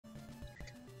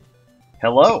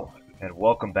Hello, and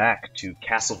welcome back to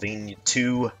Castlevania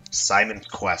II Simon's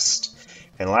Quest.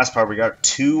 In the last part, we got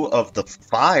 2 of the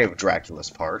 5 Dracula's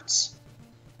parts.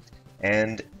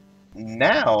 And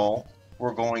now,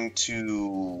 we're going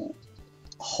to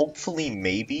hopefully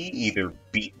maybe either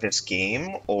beat this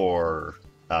game or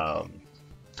at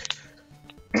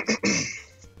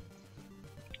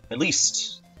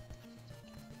least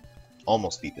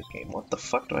almost beat this game. What the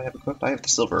fuck do I have equipped? I have the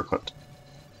silver equipped.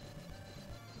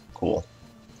 Cool.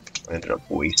 I ended up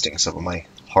wasting some of my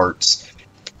hearts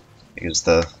because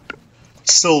the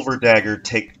silver dagger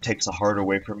takes a heart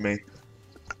away from me.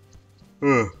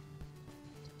 Ugh.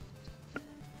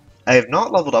 I have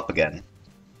not leveled up again,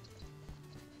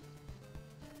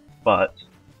 but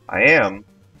I am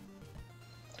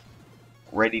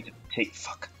ready to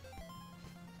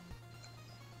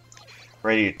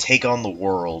ready to take on the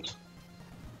world.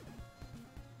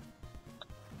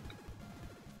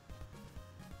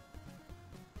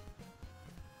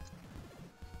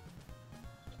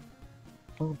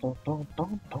 Bum, bum, bum,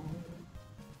 bum, bum.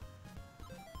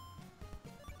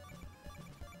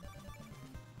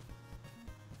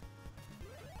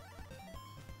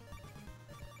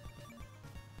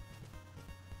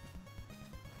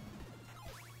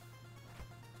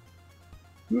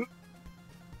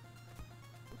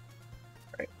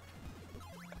 Right.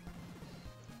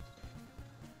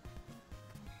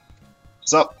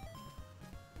 What's up?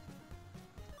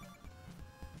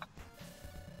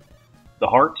 The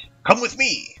heart? Come with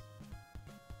me!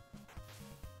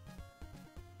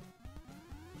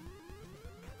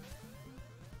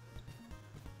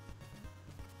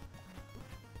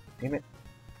 Damn it.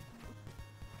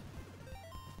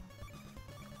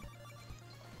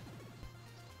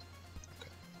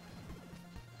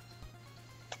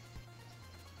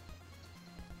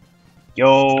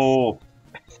 Yo!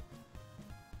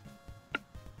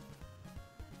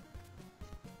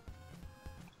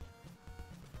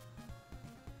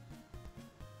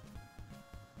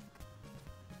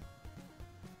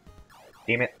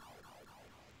 Damn it.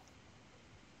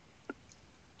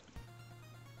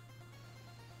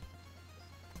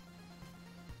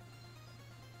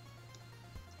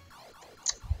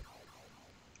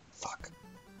 Fuck.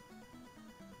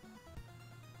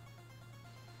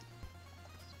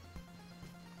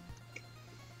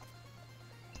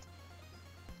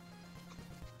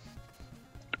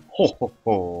 Ho ho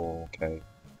ho, okay.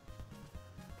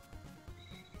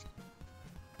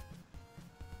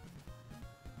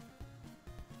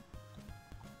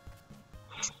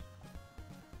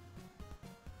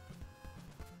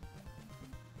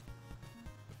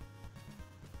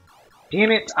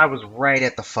 Damn it, I was right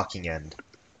at the fucking end.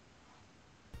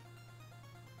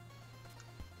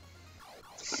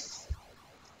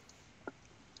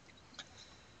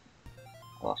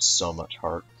 I lost so much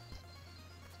heart.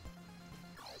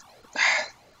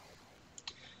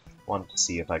 Wanted to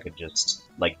see if I could just,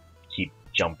 like, keep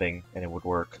jumping and it would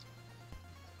work.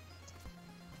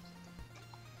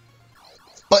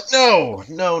 But no!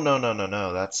 No, no, no, no,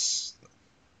 no, that's...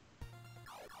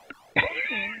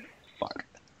 Fuck.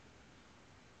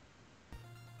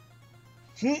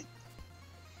 Hmm.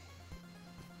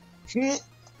 Hmm.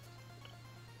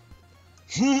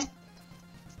 Hmm.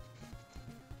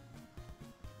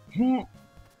 Hmm.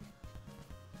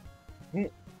 Hmm.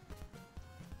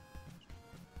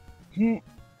 Hmm.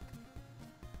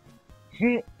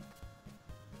 Hmm.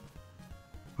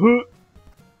 Huh.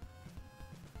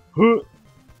 Huh.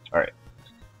 Alright.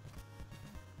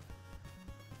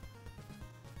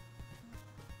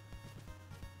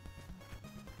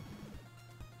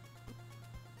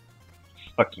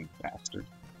 Fucking bastard.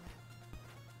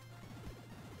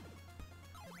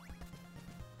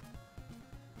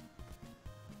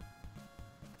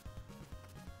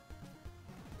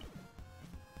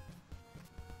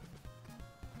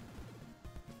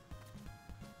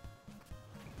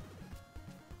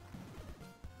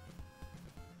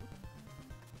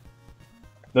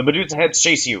 The Medusa heads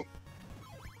chase you.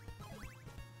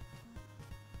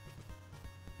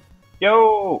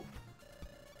 Yo!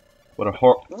 What a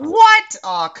What?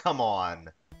 Aw, oh, come on.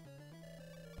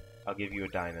 I'll give you a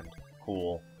diamond.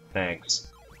 Cool. Thanks.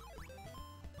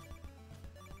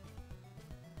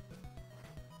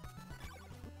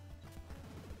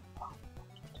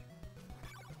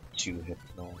 Two hits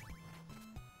now.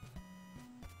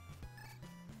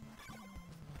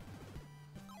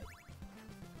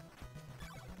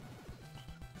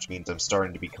 Which means I'm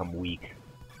starting to become weak.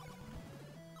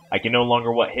 I can no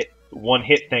longer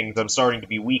one-hit things. I'm starting to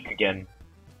be weak again.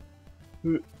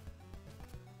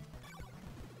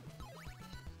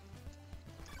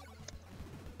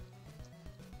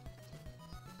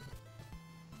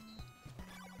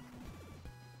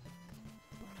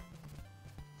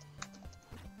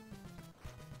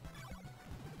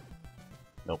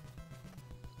 Nope.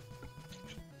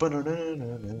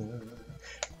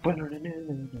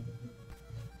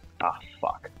 Ah,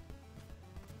 fuck.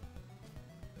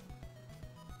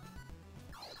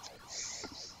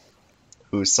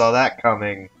 Who saw that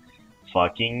coming?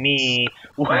 Fucking me.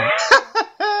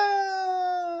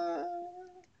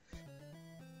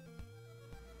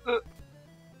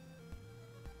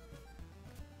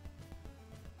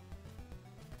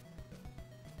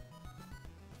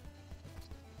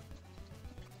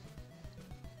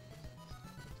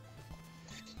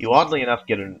 You oddly enough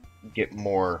get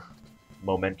more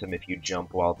momentum if you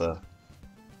jump while the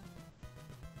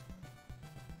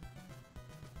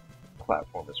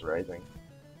platform is rising.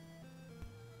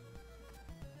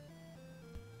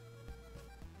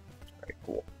 Alright,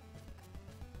 cool.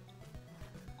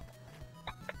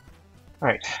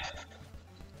 Alright.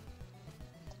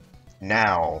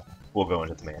 Now we'll go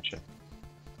into the mansion.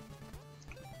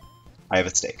 I have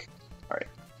a stake. Alright.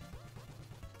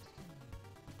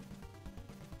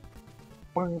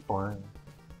 Boing, boing.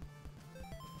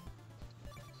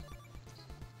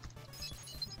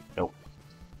 Nope.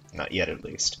 Not yet, at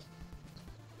least.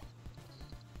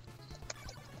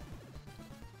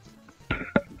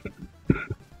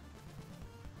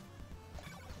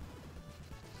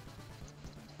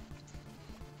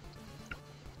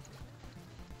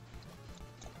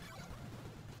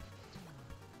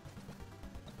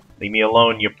 Leave me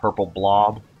alone, you purple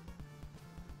blob.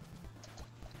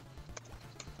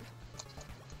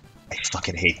 I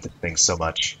fucking hate this thing so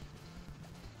much.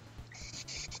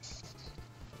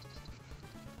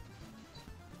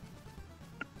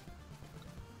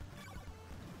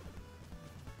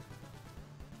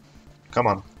 Come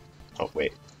on. Oh,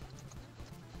 wait.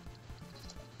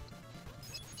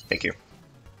 Thank you.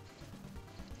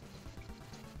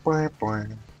 Boing,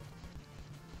 boing.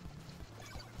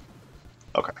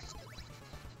 Okay.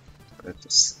 There's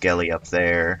a skelly up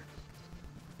there.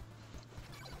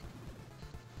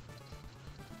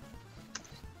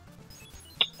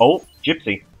 Oh,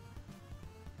 gypsy.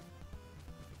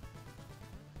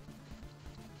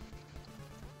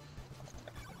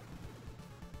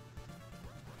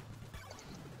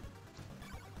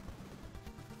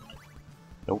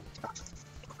 Nope.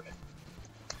 Okay.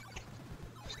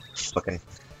 Fucking.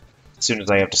 As soon as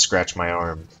I have to scratch my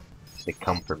arm, they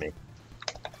come for me.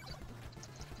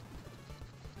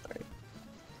 Right.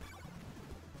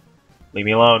 Leave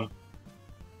me alone.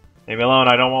 Leave me alone,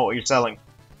 I don't want what you're selling.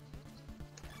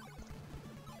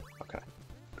 Okay.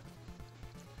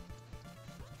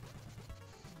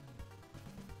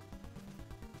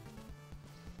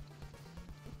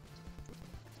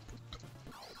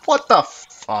 What the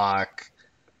fuck?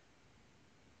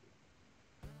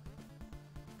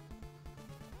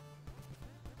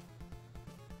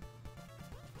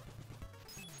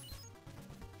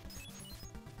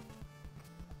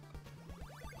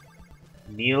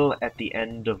 Kneel at the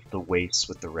end of the waist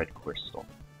with the red crystal.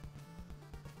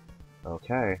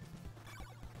 Okay.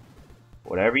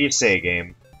 Whatever you say,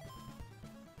 game.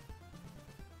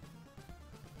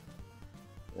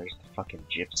 There's the fucking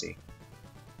gypsy.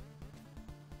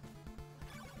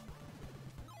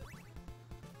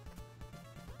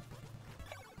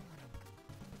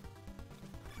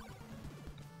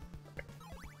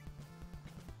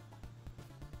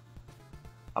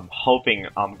 I'm hoping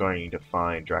I'm going to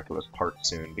find Dracula's part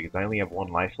soon, because I only have one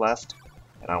life left,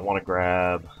 and I want to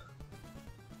grab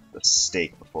the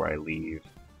stake before I leave.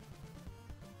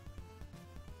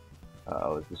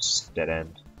 Oh, is this dead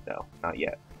end? No, not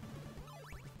yet.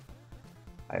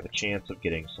 I have a chance of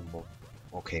getting some more.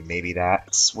 Okay, maybe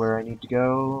that's where I need to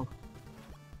go.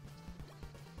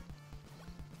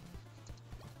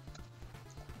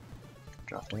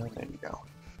 Drop down, there you go.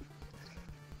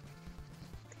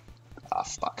 Ah,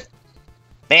 fuck.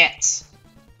 Bats!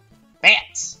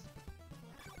 Bats!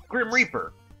 Grim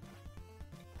Reaper!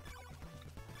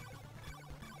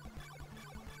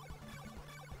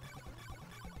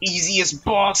 Easiest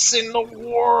boss in the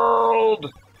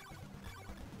world!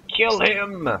 Kill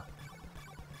him!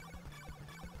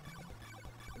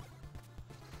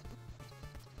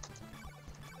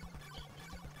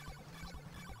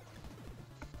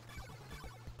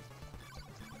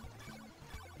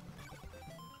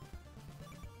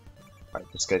 Alright,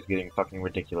 this guy's getting fucking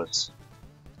ridiculous.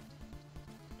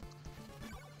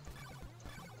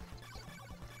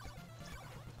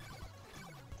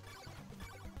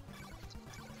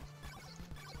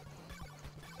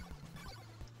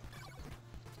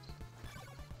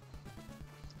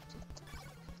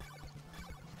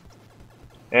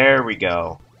 There we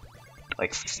go.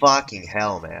 Like fucking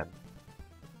hell, man.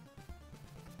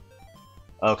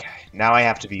 Okay, now I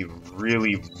have to be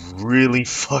really, really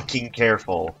fucking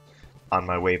careful on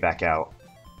my way back out.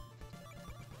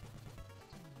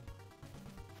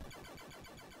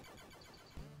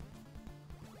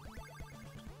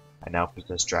 I now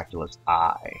possess Dracula's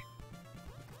eye.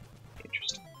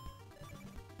 Interesting.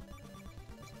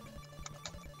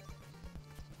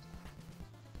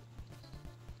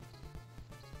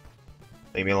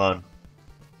 Leave me alone.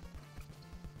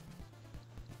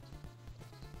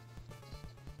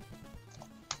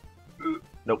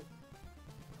 Nope.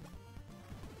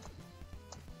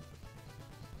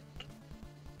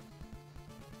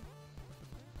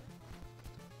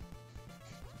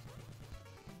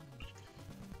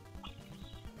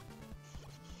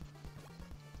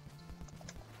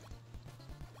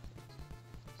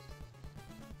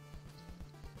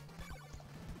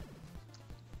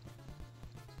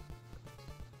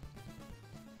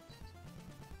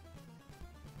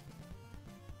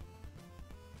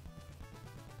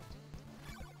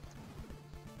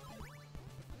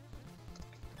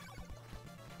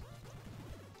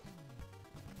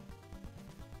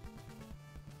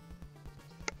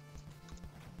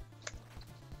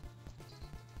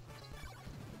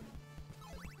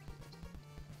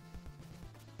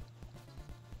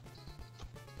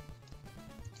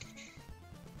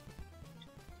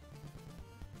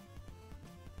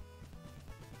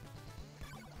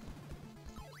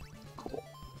 Cool.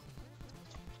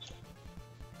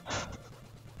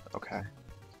 Okay.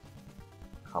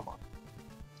 Come on.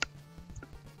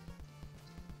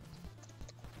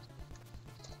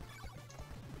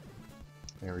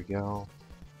 There we go.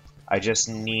 I just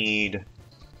need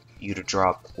you to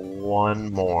drop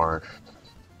one more.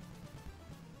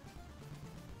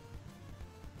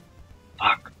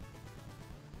 Fuck.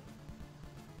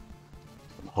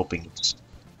 I'm hoping it's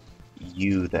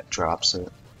you that drops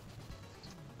it.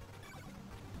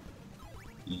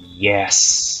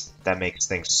 Yes! That makes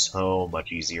things so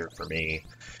much easier for me.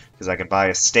 Because I can buy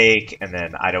a steak, and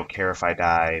then I don't care if I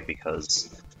die, because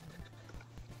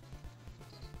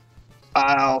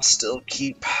I'll still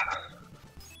keep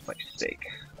my steak.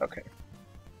 Okay.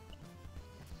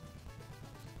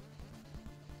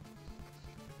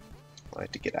 I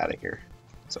have to get out of here.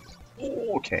 So,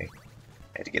 okay.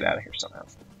 I had to get out of here somehow.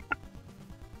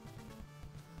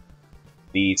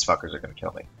 These fuckers are gonna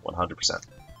kill me. 100%.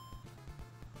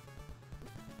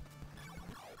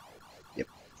 Yep.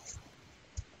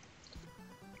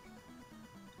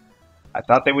 I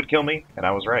thought they would kill me, and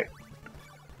I was right.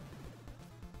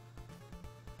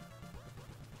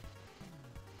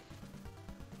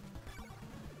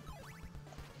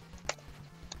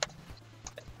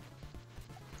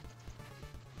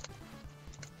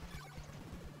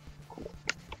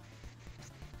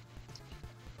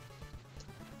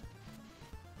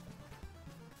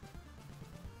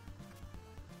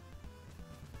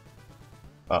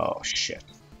 Oh, shit.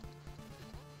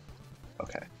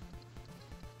 Okay.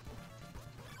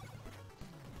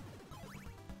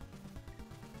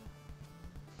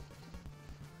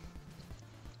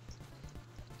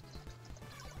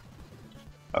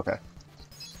 Okay.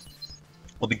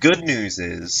 Well, the good news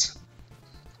is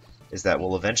that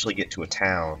we'll eventually get to a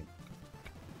town.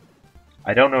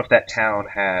 I don't know if that town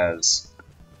has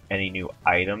any new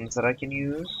items that I can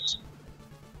use.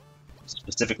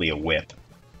 Specifically a whip.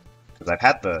 Because I've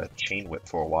had the chain whip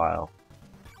for a while.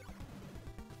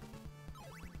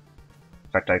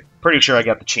 In fact, I'm pretty sure I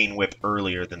got the chain whip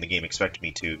earlier than the game expected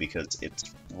me to because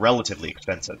it's relatively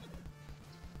expensive.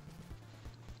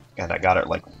 And I got it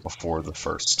like before the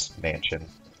first mansion.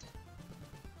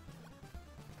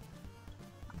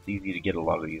 It's easy to get a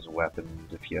lot of these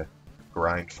weapons if you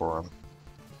grind for them.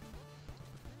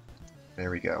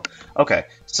 There we go. Okay,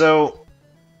 so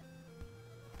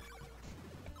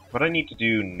what I need to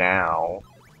do now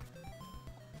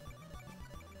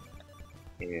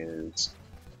is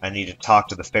I need to talk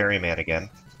to the ferryman again.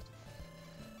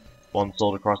 One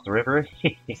sold across the river.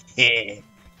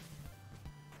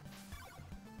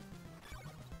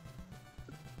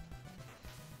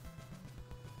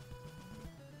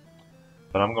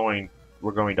 But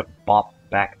we're going to bop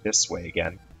back this way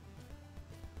again.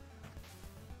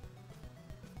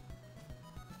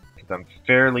 Because I'm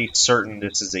fairly certain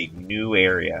this is a new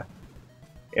area,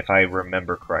 if I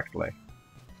remember correctly.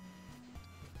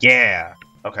 Yeah!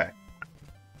 Okay.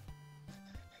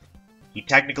 He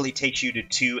technically takes you to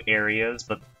 2 areas,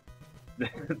 but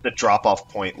the drop-off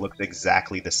point looks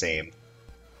exactly the same.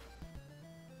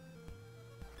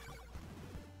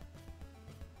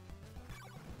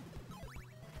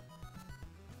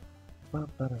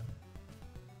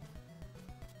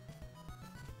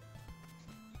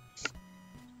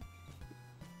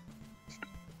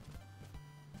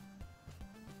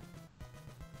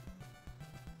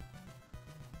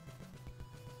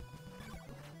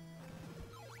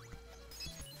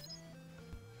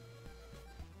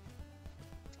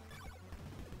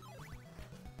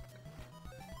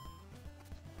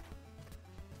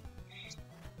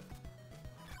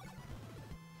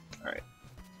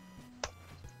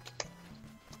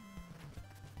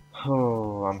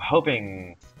 I'm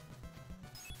hoping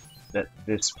that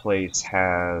this place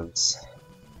has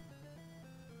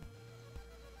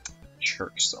a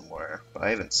church somewhere, but I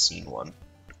haven't seen one. Is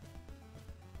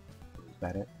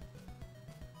that it?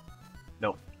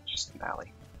 Nope, just an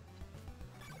alley.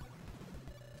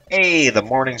 Hey, the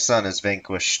morning sun has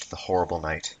vanquished the horrible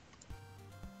night.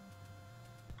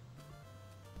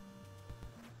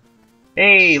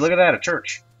 Hey, look at that, a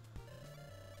church.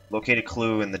 Locate a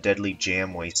clue in the deadly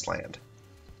jam wasteland.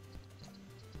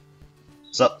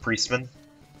 Sup, priestman?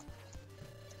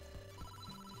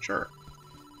 Sure.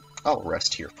 I'll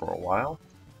rest here for a while.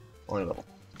 Only level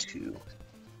 2.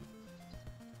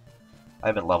 I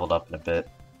haven't leveled up in a bit.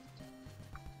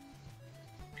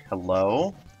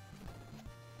 Hello?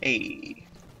 Hey.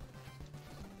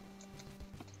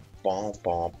 Bom,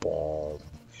 bom, bom.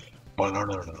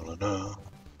 Ba-da-da-da-da-da.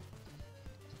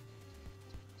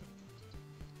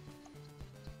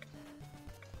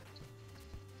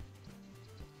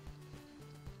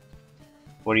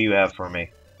 What do you have for me?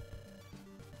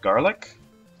 Garlic?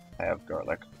 I have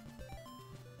garlic.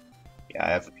 Yeah,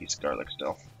 I have a piece of garlic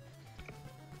still.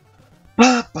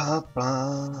 Ba ba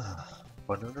ba.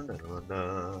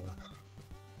 Ba-da-da-da-da-da.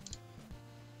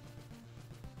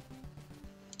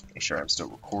 Make sure I'm still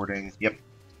recording. Yep.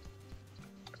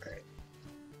 Alright.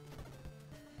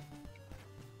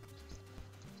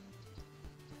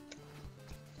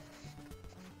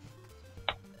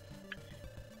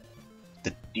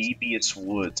 The devious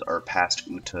woods are past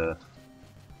Uta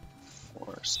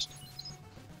Forest.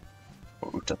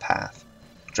 Or Uta Path.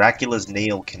 Dracula's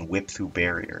nail can whip through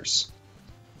barriers.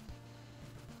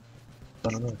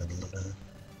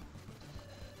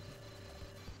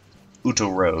 Uta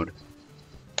Road.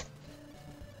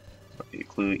 A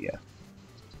clue, yeah.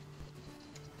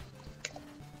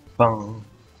 Boom.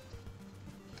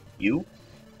 You?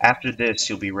 After this,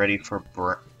 you'll be ready for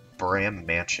Bram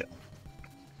Mansion.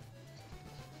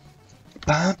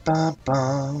 Ba ba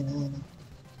ba.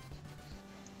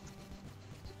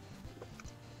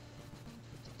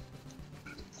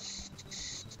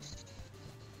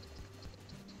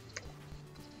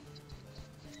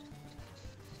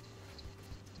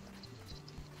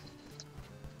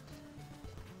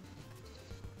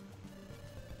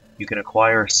 You can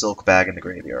acquire a silk bag in the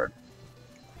graveyard.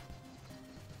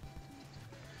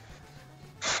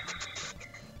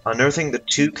 Unearthing the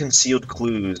two concealed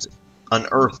clues.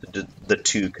 Unearthed the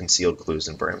two concealed clues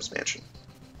in Bram's mansion.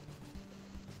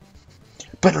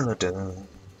 Ba-da-da-da.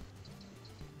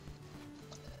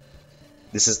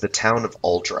 This is the town of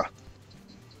Uldra.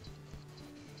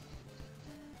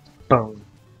 Boom.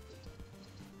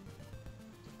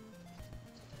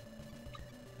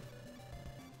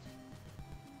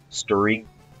 Sturry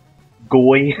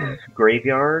Goy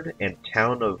Graveyard and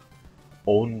town of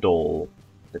Ondol,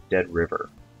 the Dead River.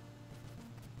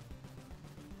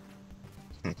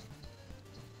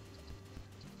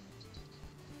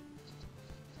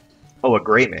 Oh, a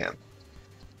Grey Man.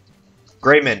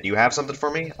 Grey Man, do you have something for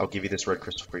me? I'll give you this red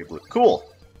crystal for your blue.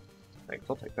 Cool! Thanks,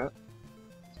 I'll take that.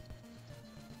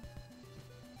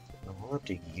 Now, what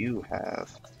do you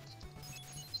have?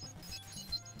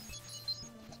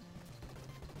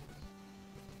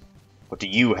 What do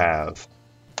you have?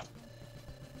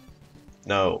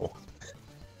 No.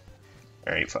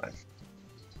 Alright, fine.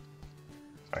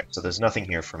 Alright, so there's nothing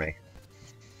here for me.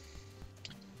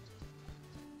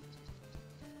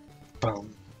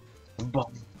 Boom.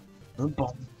 Boom. Boom.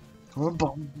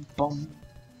 Boom. Boom.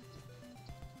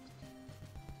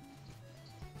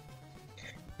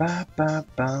 Ba ba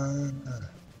ba.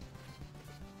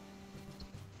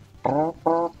 Alright,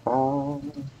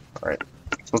 so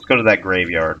let's go to that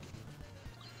graveyard.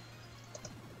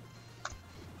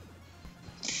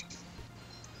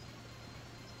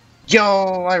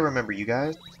 Yo, I remember you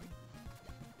guys.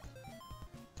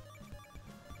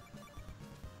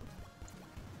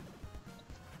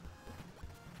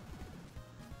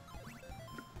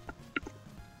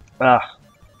 Ah.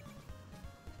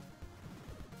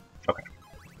 Okay.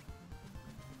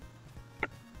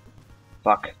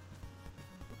 Fuck.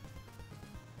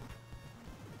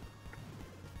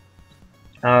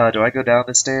 Do I go down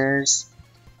the stairs?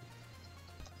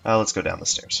 Let's go down the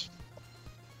stairs.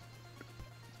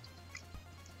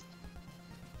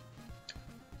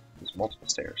 There's multiple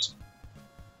stairs.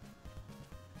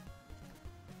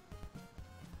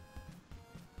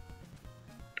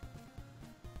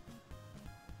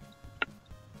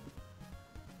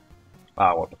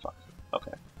 Ah, what the fuck.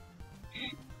 Okay.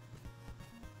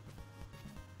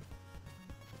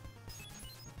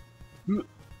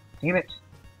 Damn it.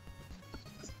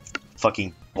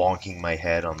 Fucking bonking my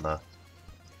head on the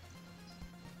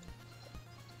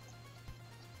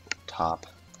top.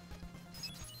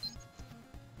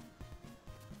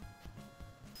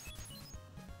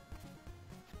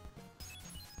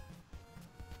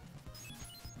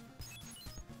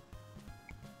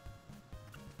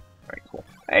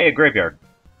 Hey, a graveyard.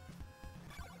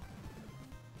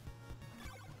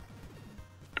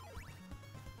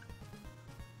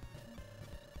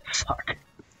 Fuck.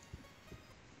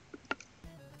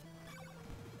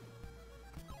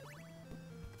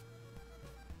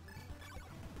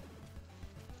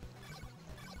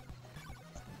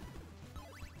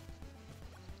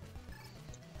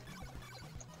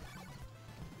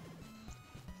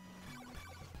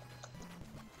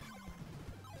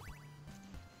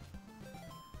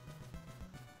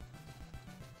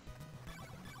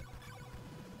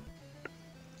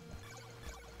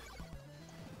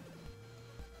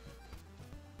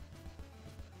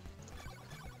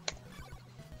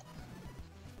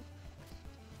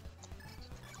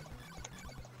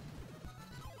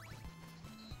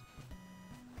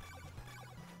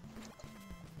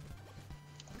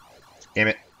 Damn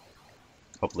it.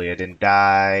 Hopefully I didn't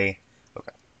die.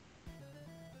 Okay.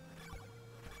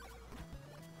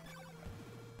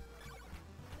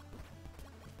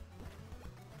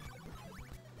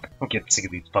 I'm getting sick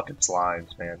of these fucking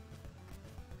slimes, man.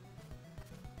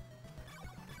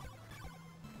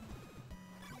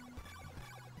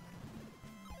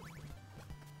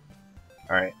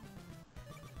 Alright.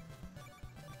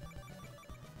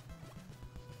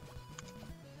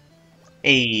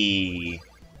 Hey.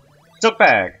 Silk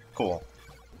bag. Cool.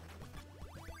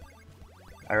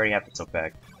 I already have the silk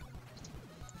bag.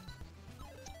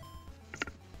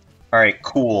 Alright,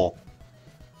 cool.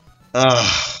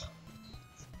 Ugh.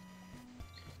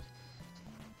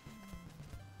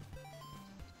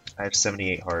 I have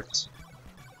 78 hearts.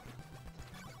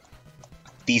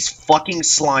 These fucking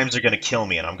slimes are gonna kill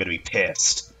me and I'm gonna be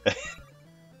pissed.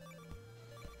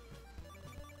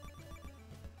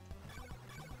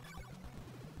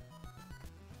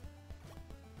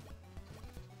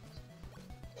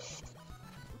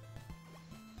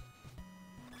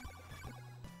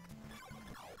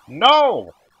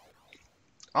 No!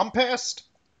 I'm pissed.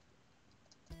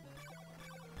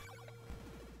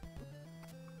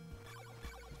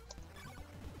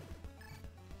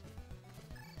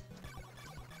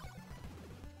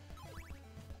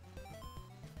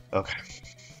 Okay.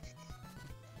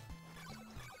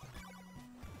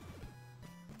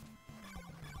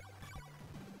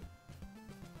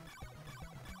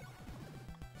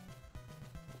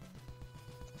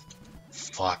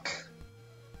 Fuck.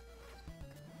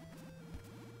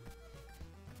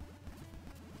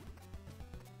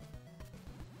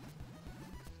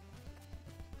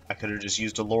 I could have just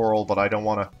used a laurel, but I don't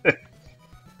want to.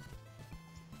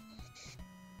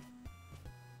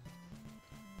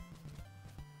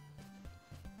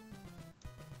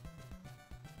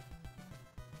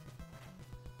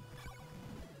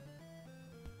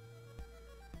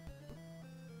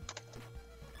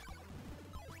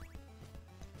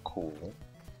 Cool.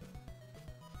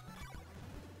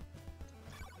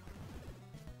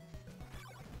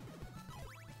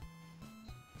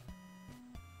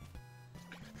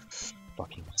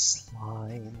 Fucking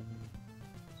slimes.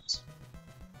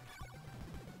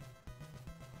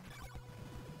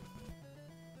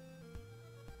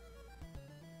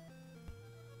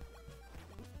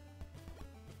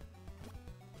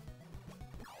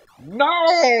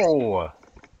 No!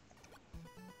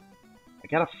 I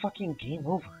got a fucking game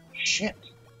over. Shit.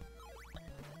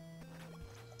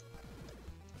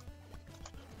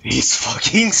 These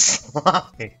fucking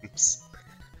slimes.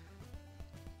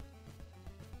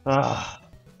 Ah,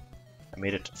 I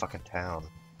made it to fucking town.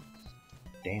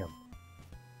 Damn.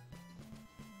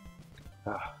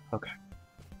 Ah, okay.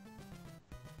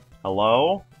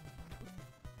 Hello?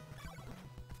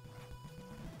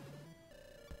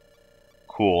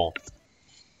 Cool.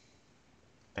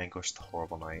 Vanquish the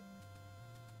horrible night.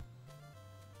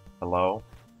 Hello?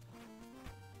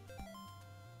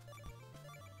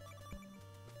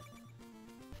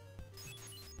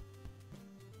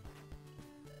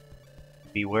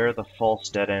 Beware the false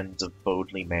dead ends of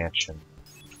Bodley Mansion.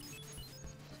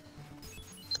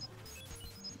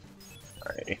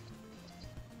 Alrighty.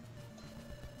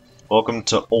 Welcome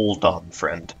to Oldham,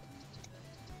 friend.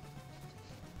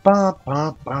 Ba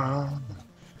ba ba.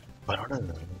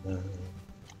 Ba-da-da-da-da.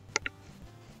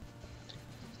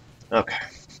 Okay.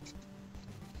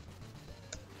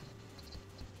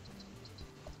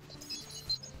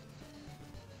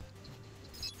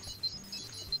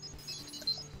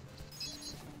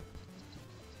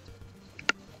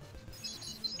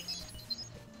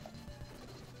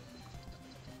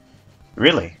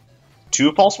 Really?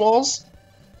 2 pulse walls?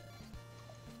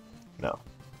 No.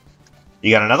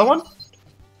 You got another one?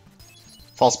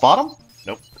 False bottom?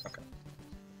 Nope. Okay.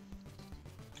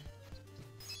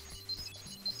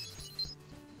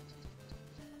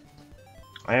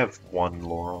 I have one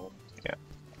laurel. Yeah.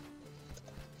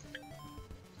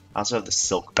 I also have the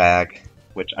silk bag,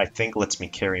 which I think lets me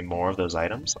carry more of those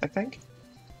items, I think,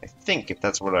 if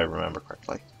that's what I remember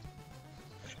correctly.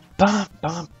 Bum,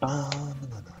 bum, bum.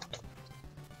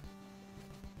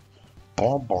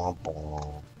 Bum, bum,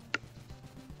 bum.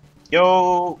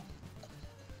 Yo!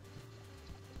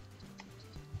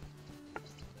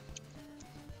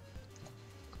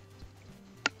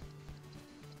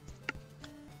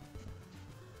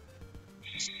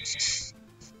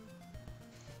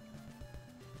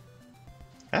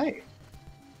 Hey.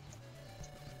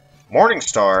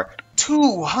 Morningstar,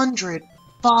 200.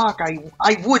 Fuck,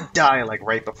 I would die like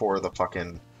right before the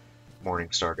fucking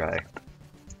Morningstar guy.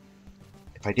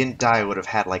 If I didn't die, I would have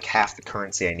had like half the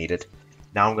currency I needed.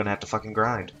 Now I'm gonna have to fucking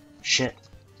grind. Shit.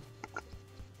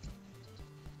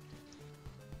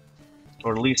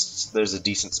 Or at least there's a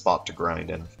decent spot to grind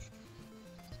in.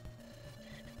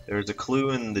 There's a clue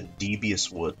in the Devious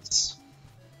Woods.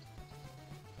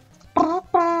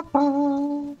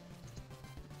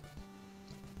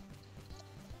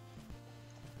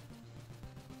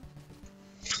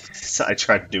 So I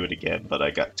tried to do it again, but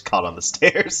I got caught on the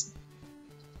stairs.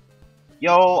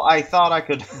 Yo, I thought I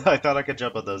could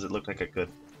jump on those. It looked like I could.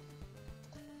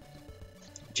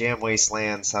 Jam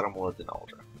Wasteland, Saddam Woods, and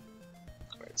Aldra.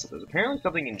 Alright, so there's apparently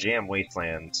something in Jam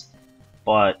Wastelands,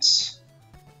 but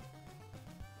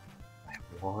I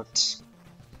want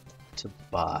to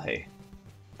buy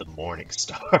the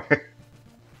Morningstar.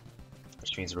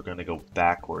 Which means we're gonna go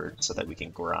backwards so that we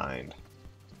can grind.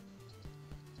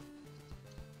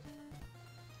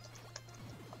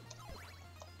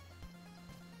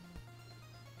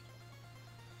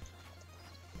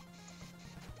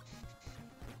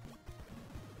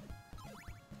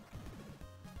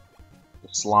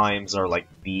 Slimes are like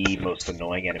the most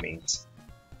annoying enemies.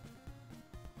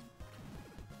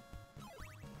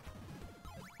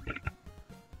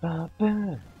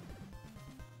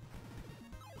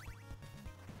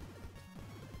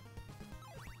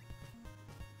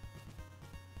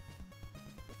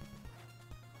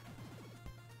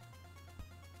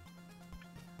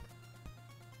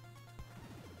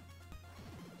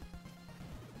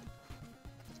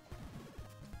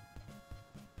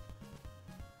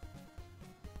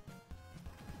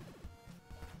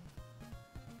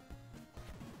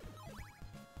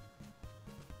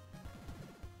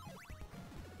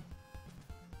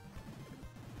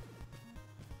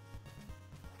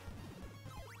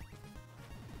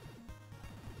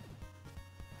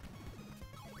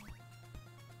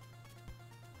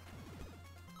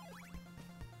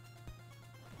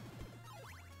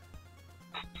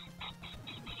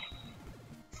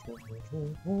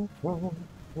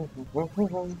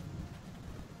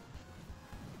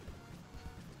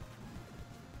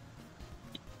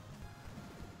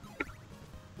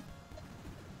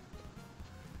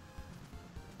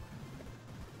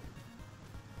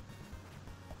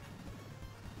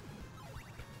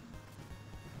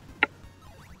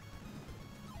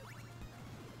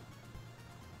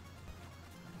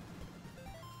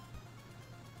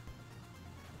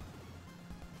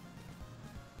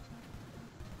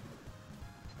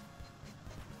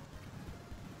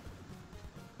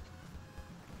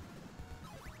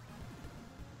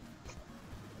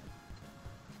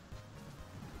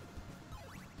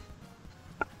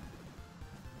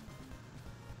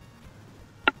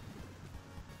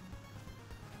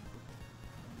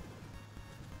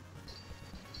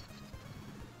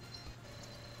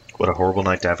 What a horrible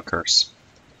night to have a curse.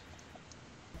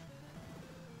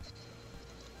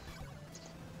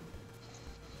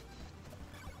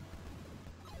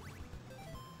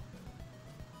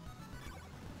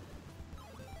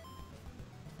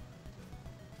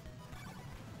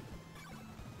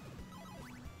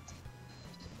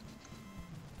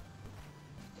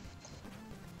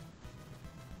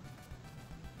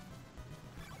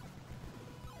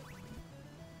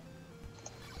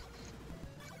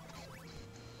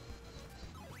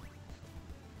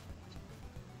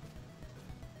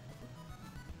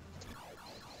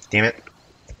 Damn it.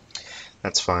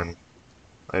 That's fine.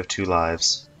 I have 2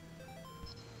 lives.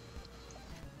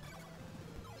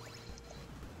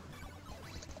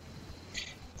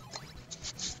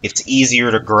 It's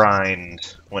easier to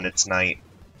grind when it's night,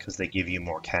 because they give you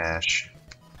more cash,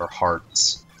 or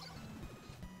hearts.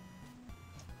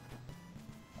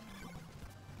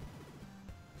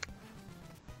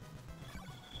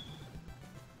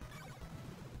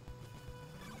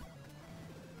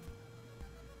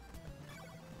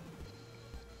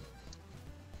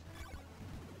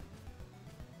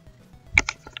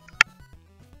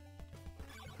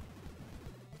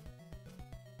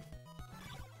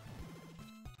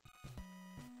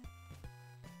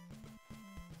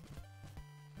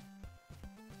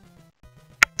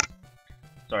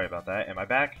 Sorry about that. Am I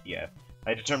back? Yeah.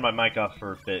 I had to turn my mic off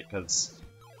for a bit because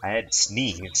I had to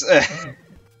sneeze.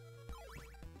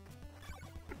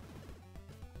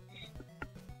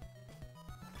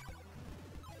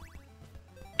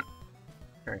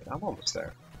 Alright, I'm almost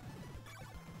there.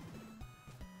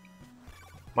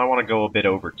 Might want to go a bit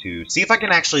over to see if I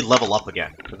can actually level up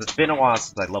again, because it's been a while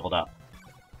since I leveled up.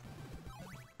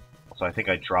 So I think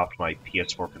I dropped my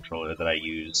PS4 controller that I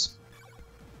use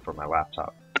for my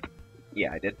laptop.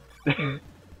 Yeah, I did.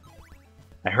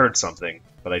 I heard something,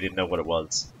 but I didn't know what it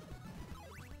was.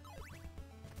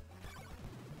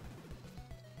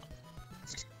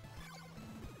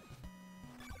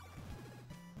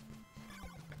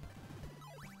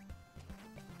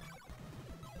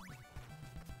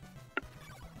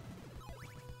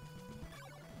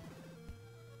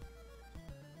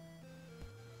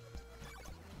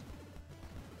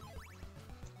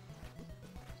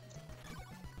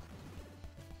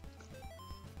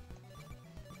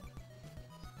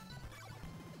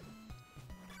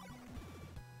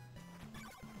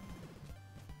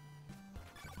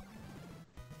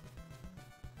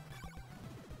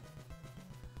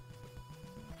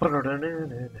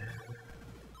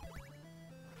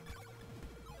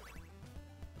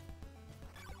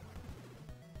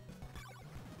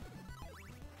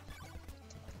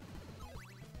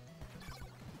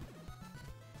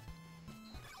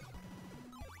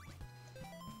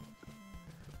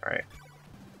 Alright.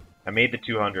 I made the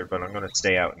 200, but I'm gonna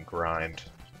stay out and grind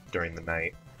during the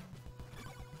night.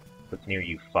 What's near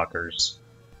you fuckers?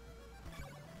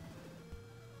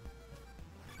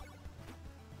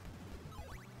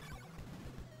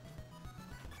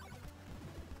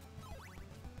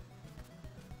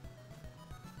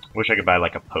 Wish I could buy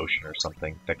like a potion or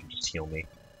something that could just heal me.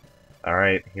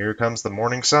 Alright, here comes the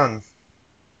morning sun.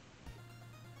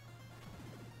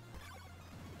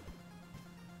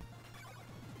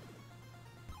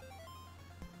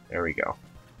 There we go.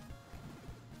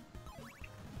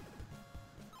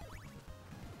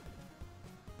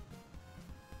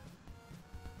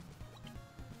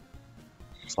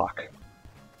 Fuck.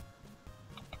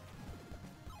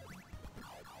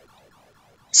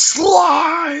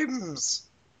 Slimes!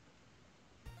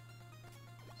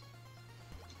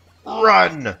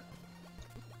 Run!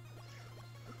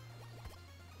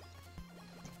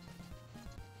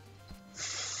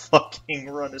 Fucking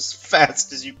run as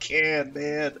fast as you can,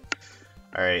 man.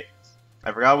 Alright.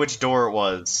 I forgot which door it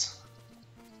was.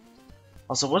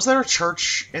 Also, was there a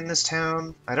church in this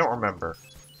town? I don't remember.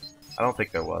 I don't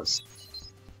think there was.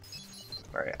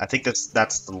 Alright, I think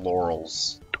that's the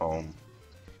Laurel's home.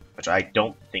 Which I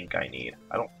don't think I need.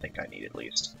 I don't think I need, at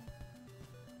least.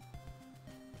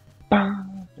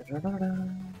 Who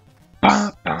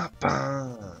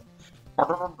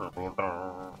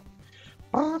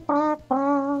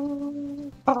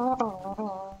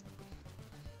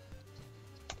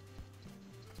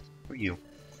are you?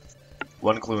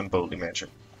 One clue in Bodley Mansion.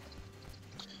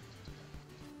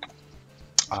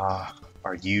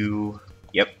 Are you...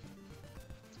 Yep.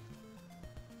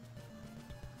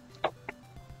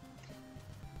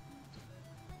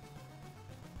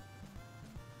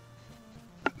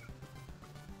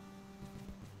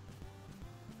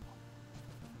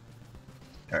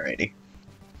 Alrighty.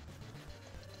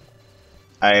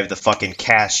 I have the fucking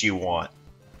cash you want.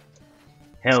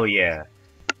 Hell yeah.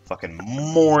 Fucking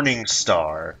Morning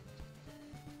Star.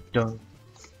 Dun.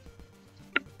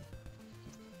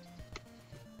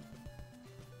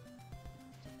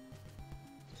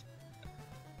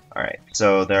 Alright,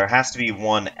 so there has to be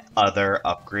one other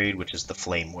upgrade, which is the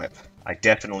Flame Whip. I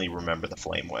definitely remember the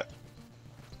Flame Whip.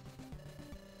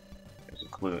 There's a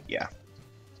clue, yeah.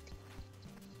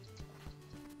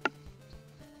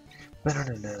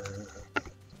 Ba-da-da-da.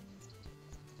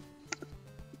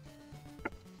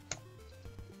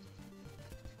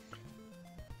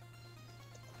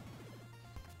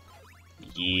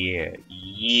 Yeah,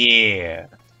 yeah.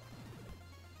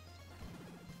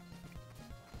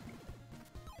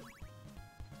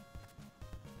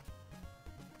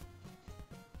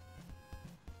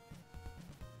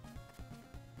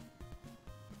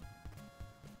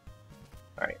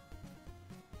 Alright.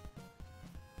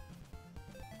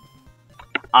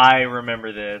 I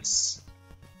remember this.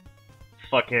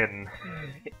 Fucking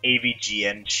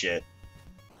AVGN shit.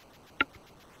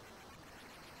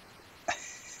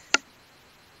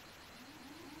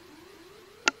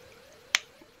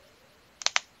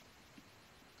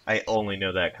 I only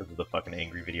know that because of the fucking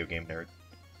angry video game nerd.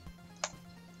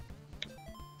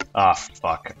 Ah,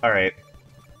 fuck. Alright.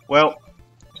 Well,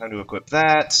 time to equip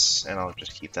that, and I'll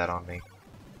just keep that on me.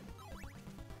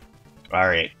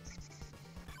 Alright.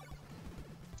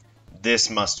 this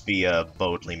must be a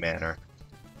Bodley Manor.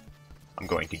 I'm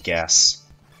going to guess.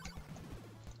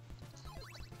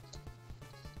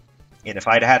 And if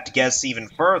I'd had to guess even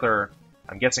further,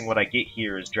 I'm guessing what I get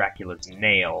here is Dracula's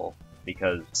nail,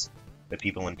 because the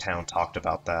people in town talked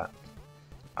about that.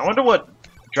 I wonder what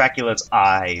Dracula's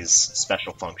eyes'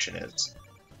 special function is.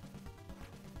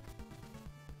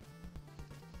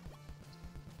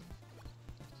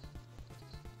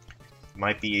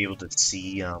 Might be able to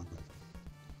see,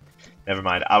 Never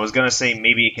mind. I was gonna say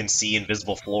maybe it can see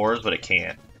invisible floors, but it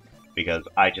can't. Because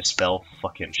I just fell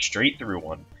fucking straight through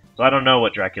one. So I don't know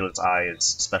what Dracula's eye's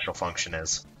special function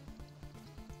is.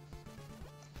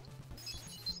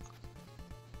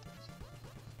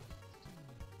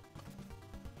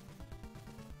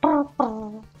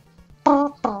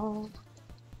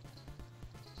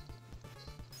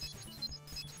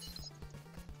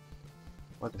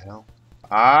 What the hell?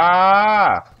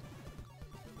 Ah!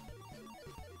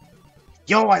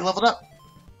 Yo, I leveled up!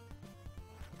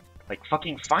 Like,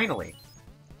 fucking finally.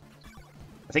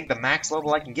 I think the max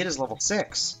level I can get is level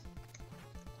 6.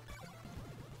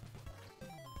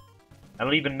 I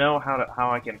don't even know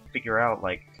how I can figure out,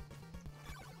 like...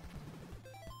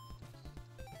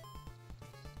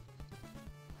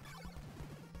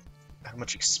 how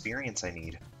much experience I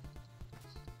need.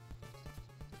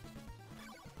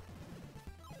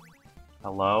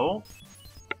 Hello?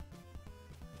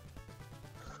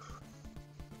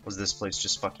 Was this place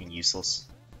just fucking useless?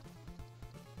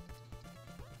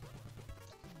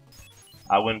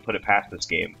 I wouldn't put it past this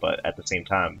game, but at the same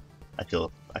time, I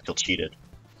feel cheated.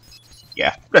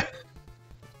 Yeah.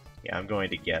 Yeah, I'm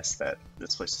going to guess that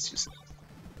this place is useless.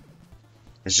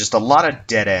 There's just a lot of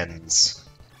dead ends.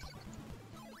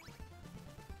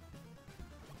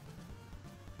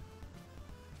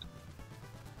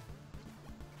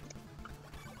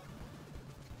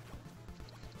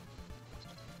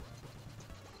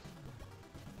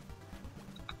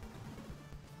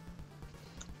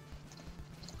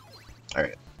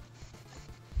 Alright.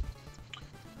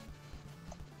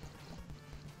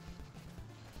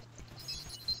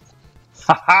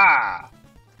 Haha!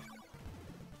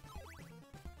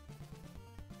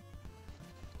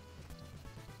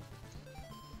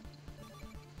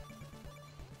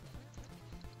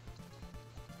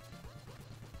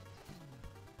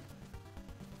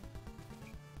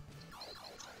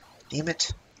 Damn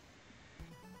it.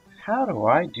 How do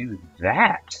I do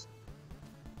that?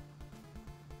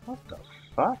 What the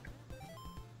fuck?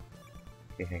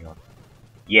 Okay, hang on.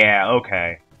 Yeah,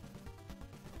 okay.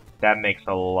 That makes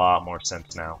a lot more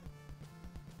sense now.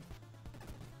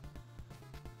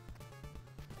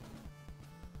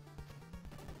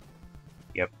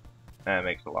 Yep, that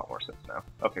makes a lot more sense now.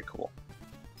 Okay, cool.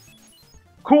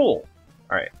 Cool!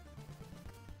 Alright.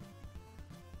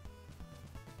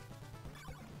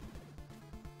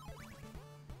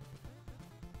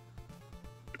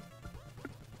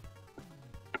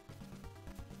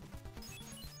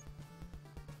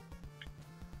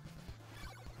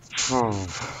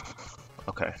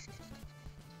 Okay.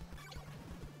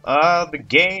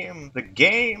 The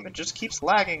game, it just keeps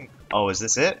lagging. Oh, is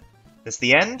this it? This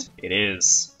the end? It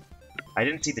is. I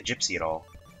didn't see the gypsy at all.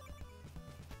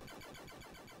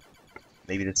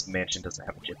 Maybe this mansion doesn't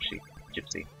have a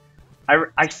gypsy.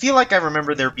 I feel like I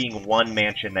remember there being one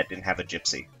mansion that didn't have a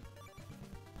gypsy.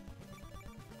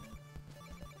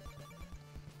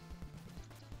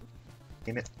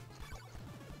 Damn it.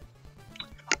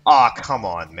 Aw, come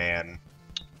on, man.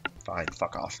 Fine,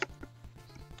 fuck off.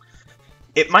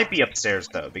 It might be upstairs,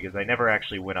 though, because I never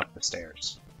actually went up the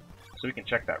stairs. So we can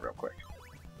check that real quick.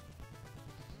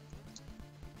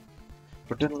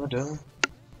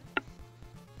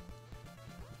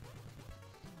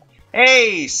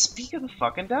 Hey, speak of the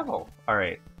fucking devil.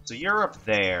 Alright, so you're up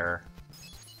there.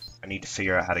 I need to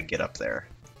figure out how to get up there.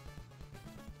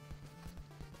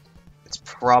 It's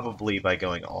probably by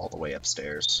going all the way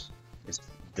upstairs.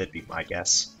 That'd be my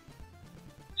guess.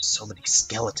 There's so many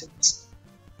skeletons.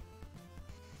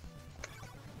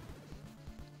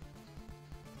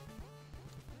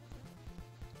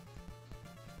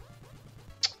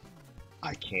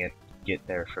 I can't get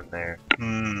there from there.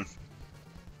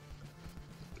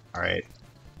 Alright.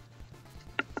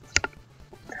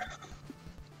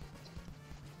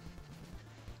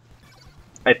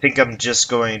 I think I'm just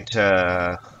going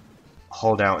to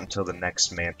hold out until the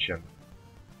next mansion.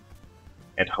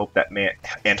 And hope that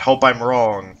hope I'm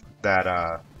wrong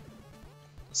that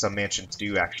some mansions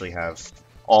do actually have,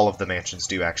 all of the mansions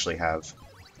do actually have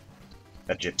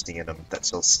a gypsy in them that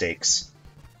sells steaks.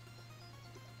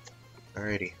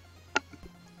 Alrighty.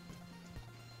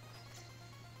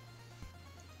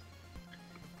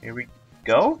 Here we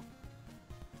go.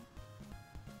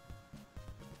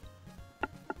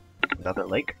 another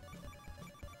lake.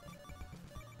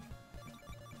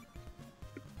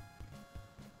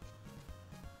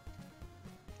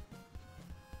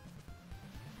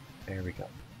 There we go.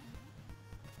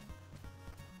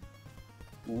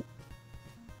 Ooh.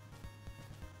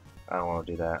 I don't want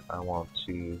to do that. I want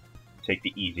to take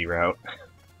the easy route.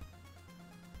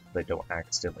 So they don't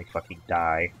accidentally fucking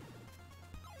die.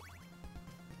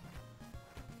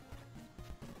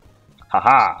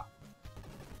 Haha!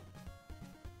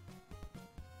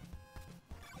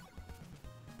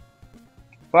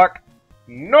 Fuck!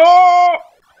 No!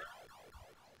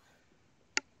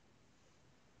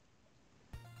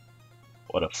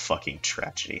 What a fucking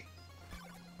tragedy.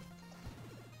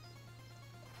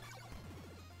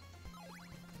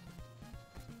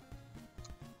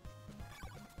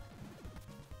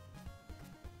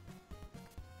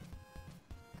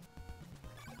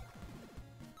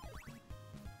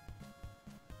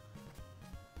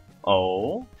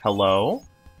 Oh, hello?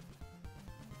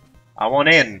 I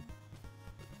want in.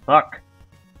 Fuck.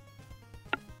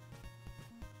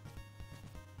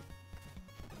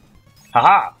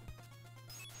 Haha!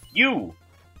 You!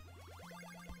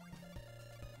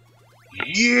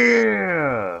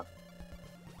 Yeah!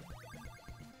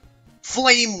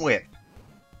 Flame Whip!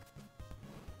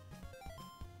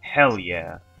 Hell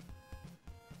yeah.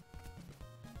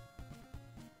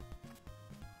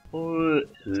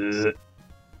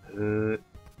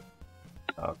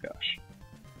 Oh gosh.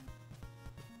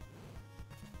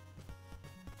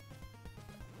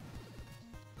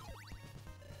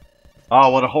 Oh,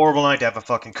 what a horrible night to have a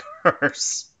fucking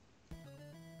curse.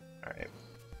 Alright.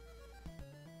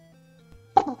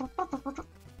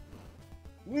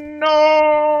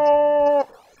 No!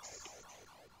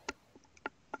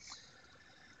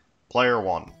 Player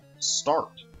 1.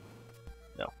 Start.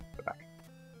 No, go back.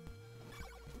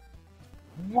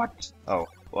 What? Oh,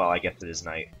 well, I guess it is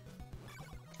night.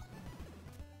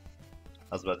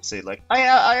 I was about to say, like,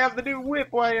 I have the new whip,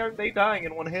 why aren't they dying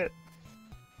in one hit?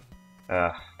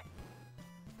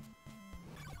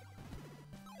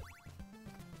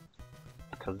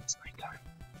 Because it's nighttime.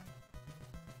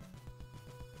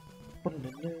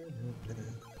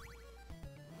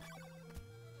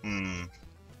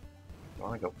 I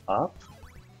want to go up?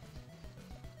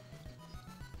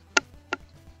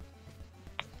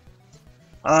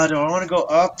 Do I want to go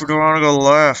up or do I want to go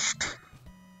left?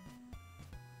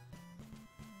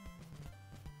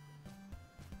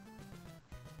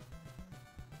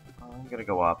 I'm gonna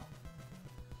go up.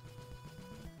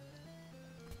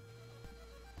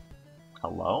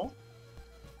 Hello?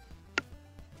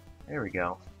 There we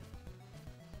go.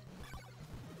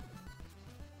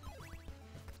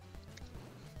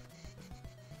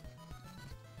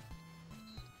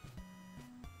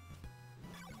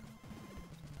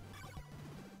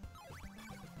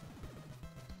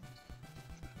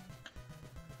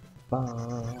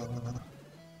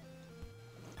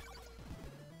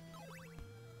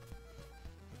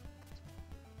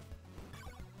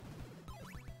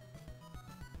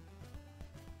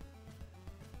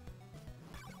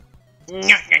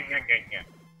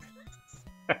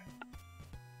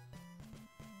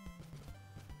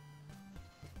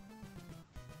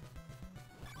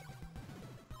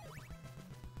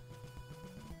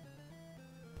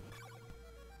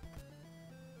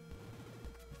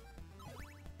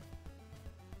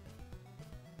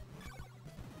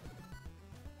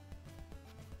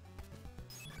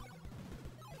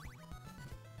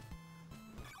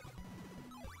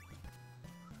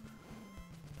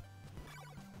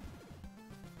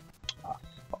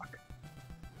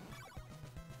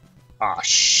 Ah,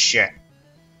 shit.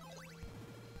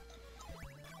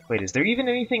 Wait, is there even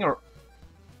anything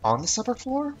on this upper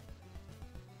floor?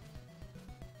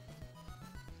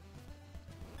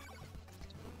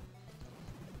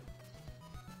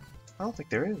 I don't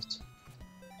think there is.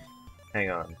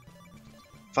 Hang on.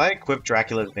 If I equip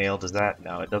Dracula's nail, does that?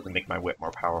 No, it doesn't make my whip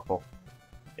more powerful.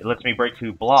 It lets me break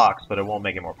through blocks, but it won't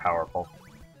make it more powerful.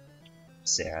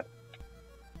 Sad.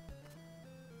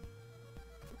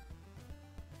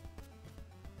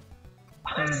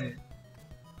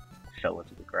 Fell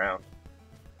into the ground.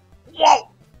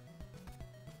 Whoa!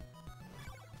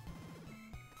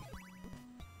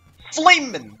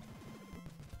 Flamin'!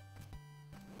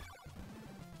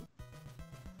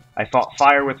 I fought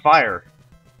fire with fire.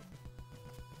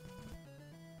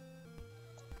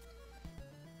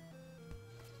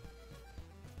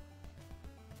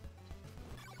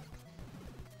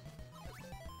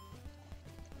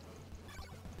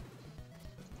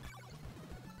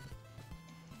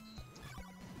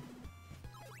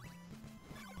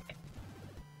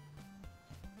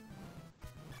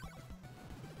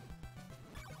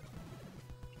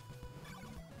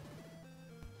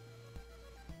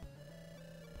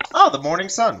 the morning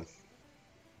sun.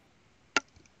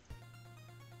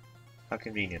 How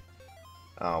convenient.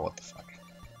 Oh, what the fuck.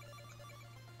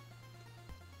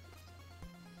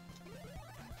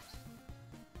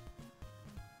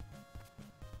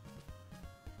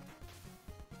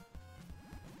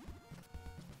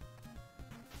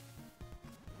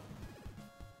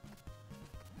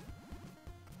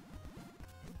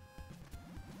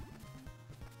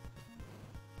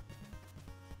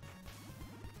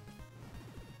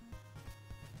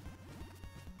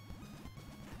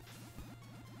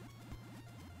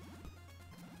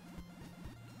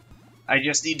 I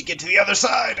just need to get to the other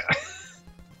side.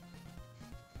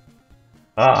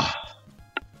 Ah.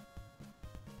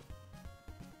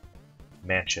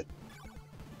 Mansion.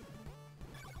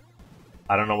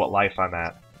 I don't know what life I'm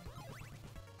at.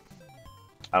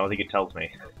 I don't think it tells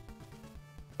me.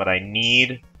 But I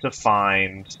need to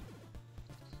find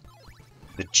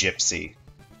the gypsy.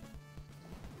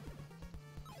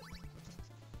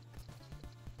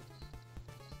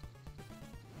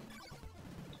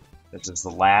 This is the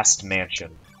last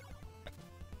mansion.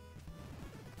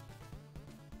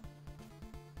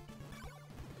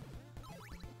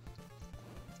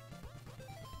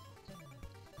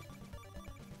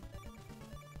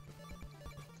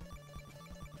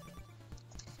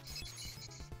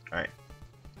 Alright.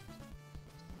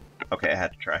 Okay, I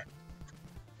had to try.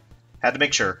 Had to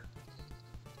make sure.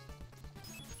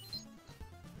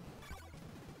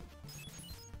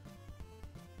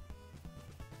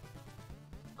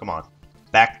 Come on.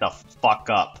 Back the fuck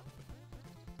up.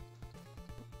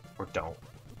 Or don't.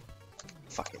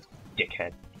 Fucking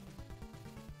dickhead.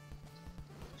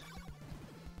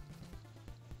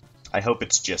 I hope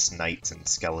it's just knights and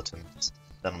skeletons.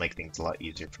 That'll make things a lot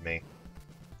easier for me.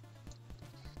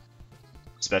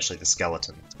 Especially the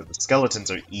skeletons, because the skeletons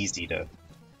are easy to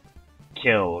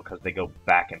kill because they go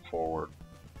back and forward.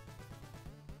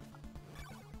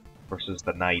 Versus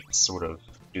the knights sort of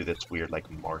do this weird,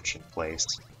 like, march in place.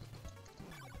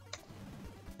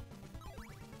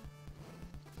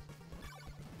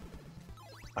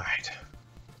 Alright.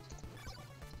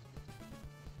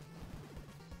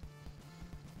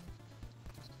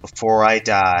 Before I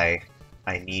die,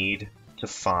 I need to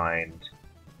find...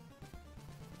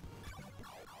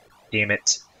 Damn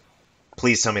it.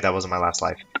 Please tell me that wasn't my last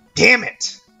life. Damn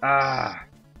it! Ah.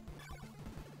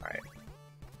 Alright.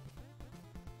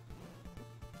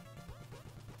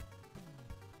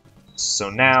 So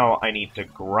now I need to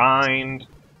grind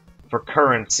for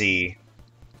currency,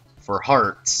 for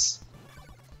hearts,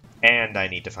 and I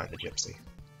need to find the gypsy.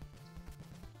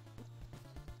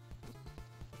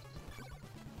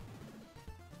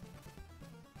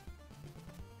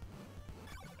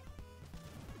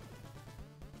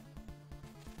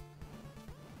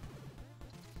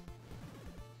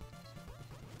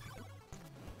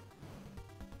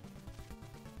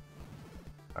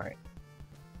 Alright.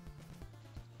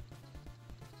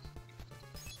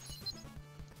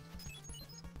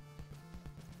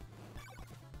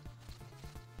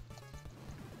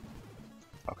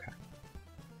 Okay.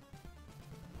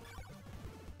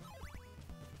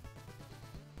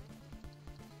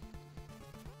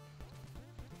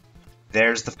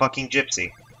 There's the fucking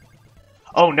gypsy.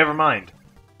 Oh, never mind.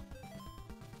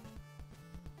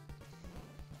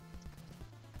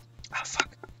 Ah,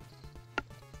 fuck.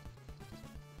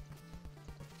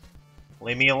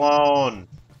 Leave me alone.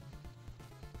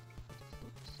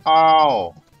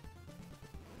 Oh.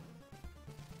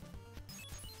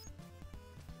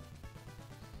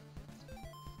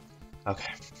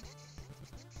 Okay.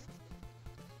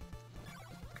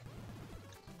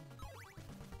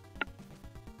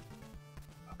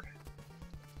 Okay.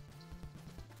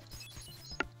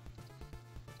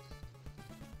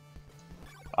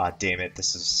 Ah, damn it.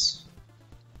 This is...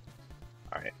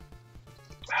 Alright.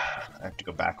 I have to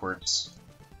go backwards.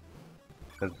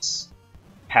 Because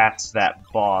past that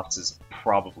boss is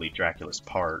probably Dracula's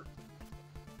part.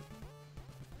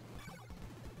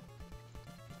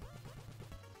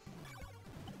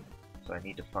 So I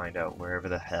need to find out wherever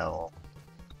the hell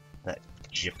that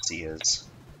gypsy is.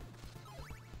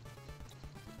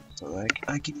 So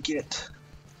I can get...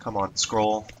 Come on,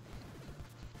 scroll.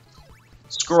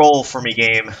 Scroll for me,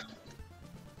 game.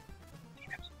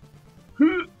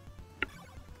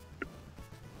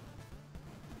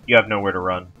 You have nowhere to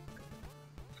run.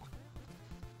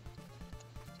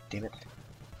 Damn it.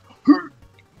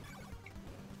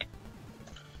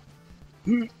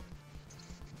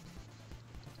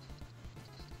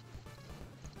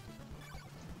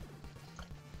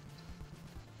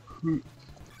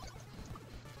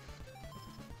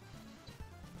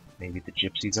 Maybe the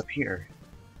gypsy's up here.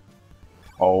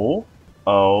 Oh?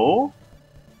 Oh?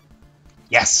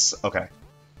 Yes! Okay.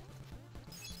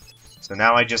 So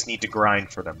now I just need to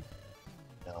grind for them.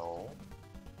 No.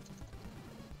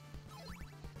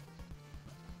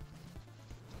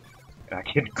 I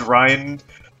can grind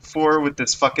for with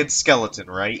this fucking skeleton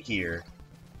right here.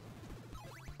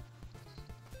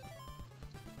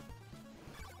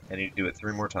 I need to do it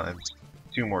 3 more times.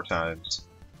 2 more times.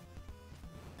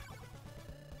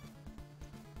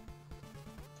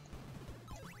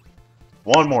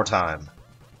 One more time.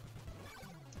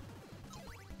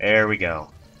 There we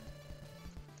go.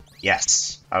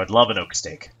 Yes, I would love an oak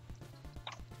steak.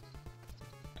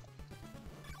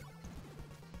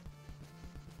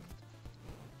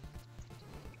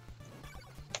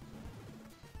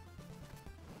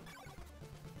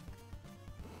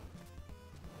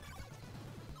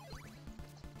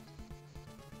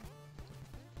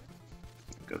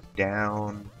 Go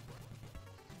down.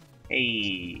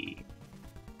 Hey.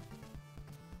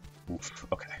 Oof,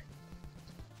 okay.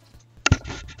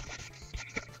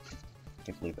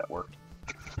 Can't believe that worked.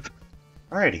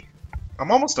 Alrighty.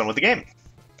 I'm almost done with the game.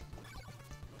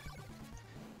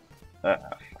 Okay.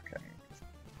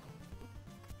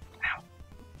 Ow.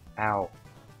 Ow.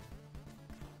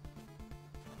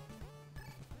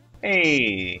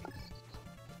 Hey.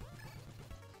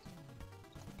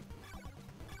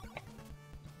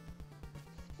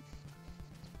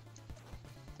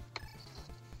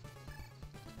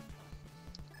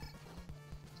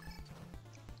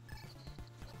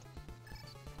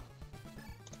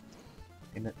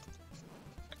 Damn it.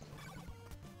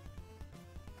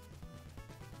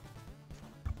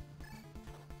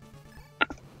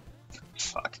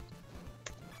 Fuck.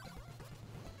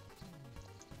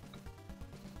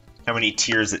 How many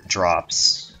tiers it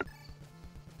drops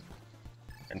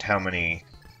and how many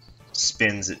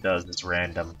spins it does is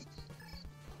random.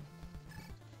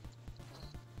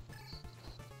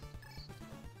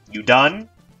 You done?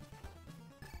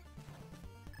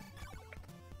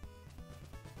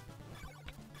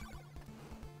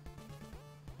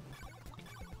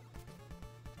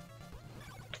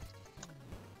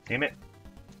 Damn it.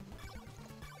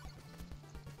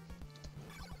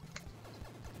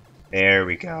 There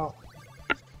we go.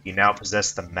 You now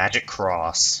possess the magic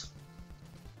cross.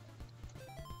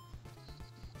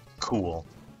 Cool.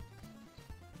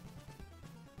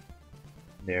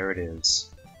 There it is.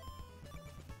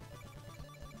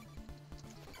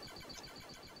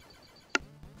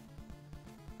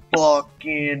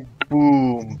 Fucking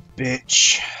boom,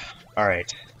 bitch.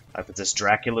 Alright, I possess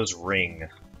Dracula's ring.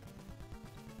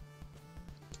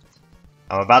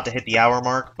 I'm about to hit the hour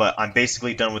mark, but I'm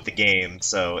basically done with the game,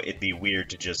 so it'd be weird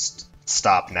to just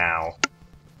stop now.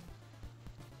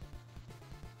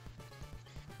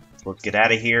 So let's get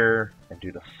out of here and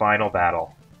do the final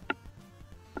battle.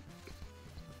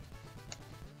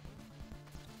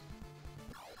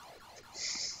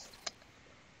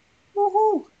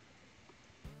 Woohoo!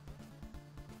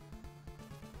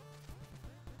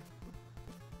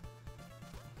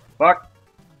 Fuck!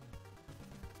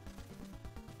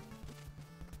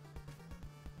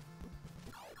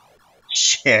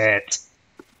 Shit.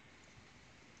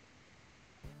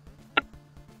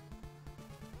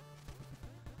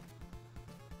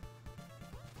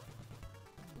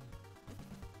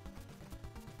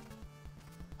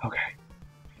 Okay.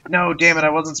 No, damn it, I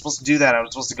wasn't supposed to do that. I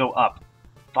was supposed to go up.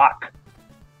 Fuck.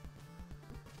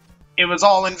 It was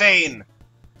all in vain.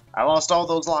 I lost all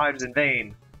those lives in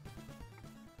vain.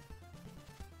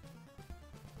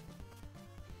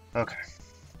 Okay.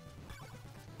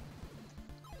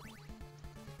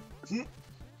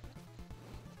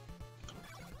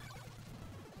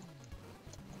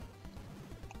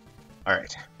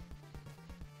 Alright.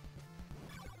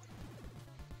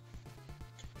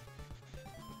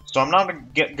 So I'm not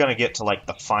gonna get to, like,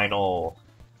 the final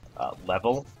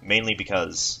level, mainly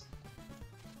because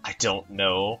I don't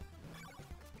know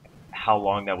how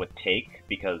long that would take,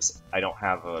 because I don't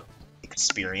have a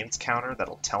experience counter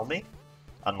that'll tell me,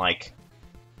 unlike,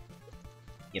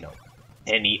 you know,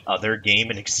 any other game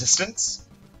in existence.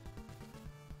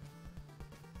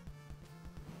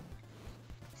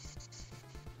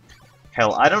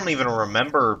 Hell, I don't even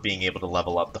remember being able to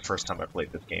level up the first time I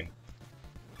played this game.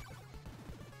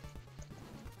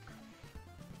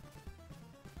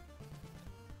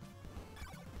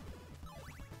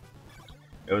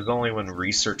 It was only when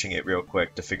researching it real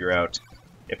quick to figure out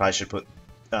if I should put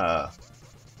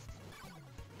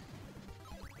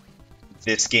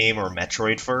this game or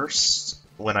Metroid first,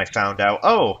 when I found out,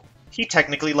 oh, he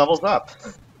technically levels up.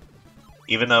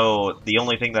 Even though the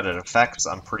only thing that it affects,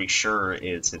 I'm pretty sure,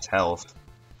 is his health.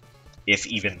 If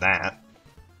even that.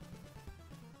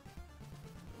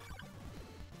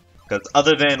 Because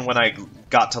other than when I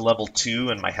got to level 2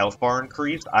 and my health bar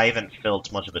increased, I haven't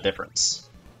felt much of a difference.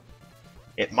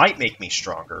 It might make me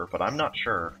stronger, but I'm not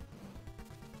sure.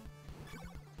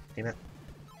 Damn it.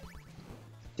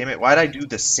 Damn it, why'd I do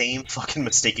the same fucking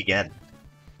mistake again?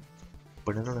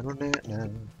 What's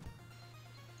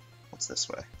this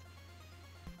way?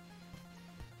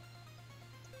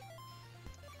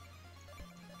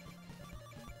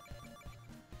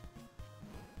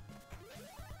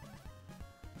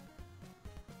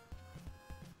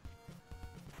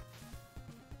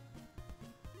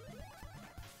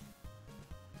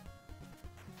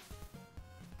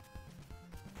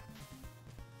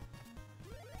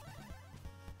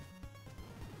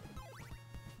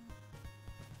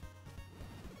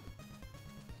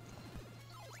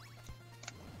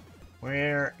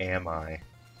 Where am I?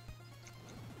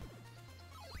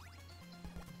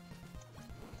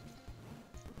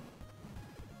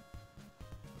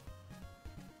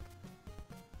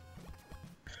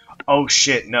 Oh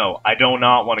shit, no, I do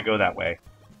not want to go that way.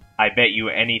 I bet you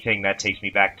anything that takes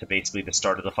me back to basically the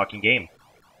start of the fucking game.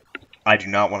 I do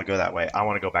not want to go that way. I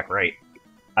want to go back right.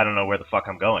 I don't know where the fuck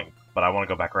I'm going, but I want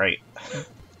to go back right.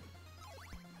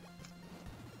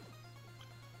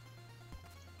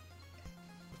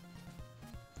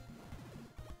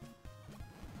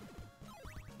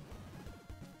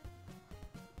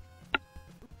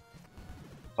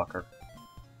 Fucker.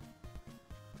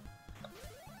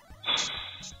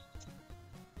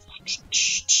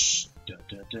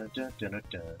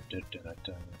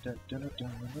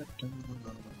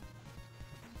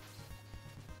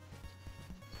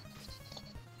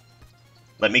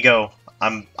 Let me go.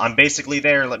 I'm basically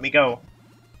there. Let me go.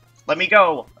 Let me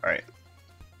go. All right.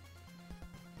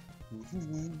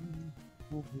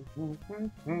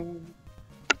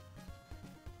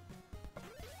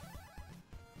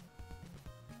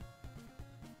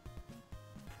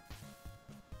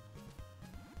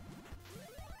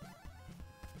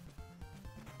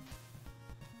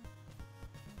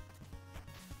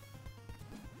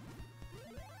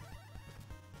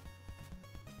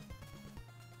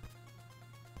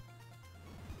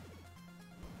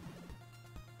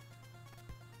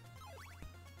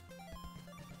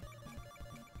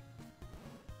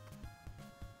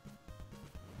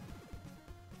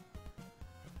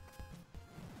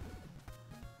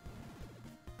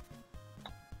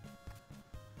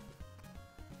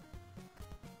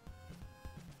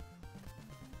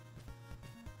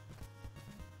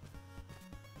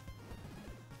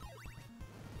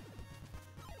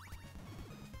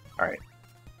 All right.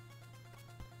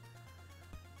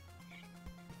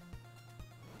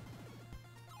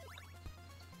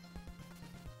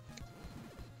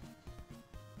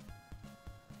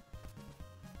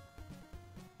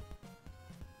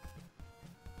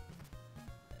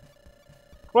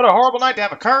 What a horrible night to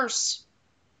have a curse!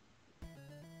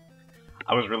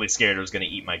 I was really scared it was going to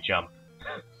eat my jump.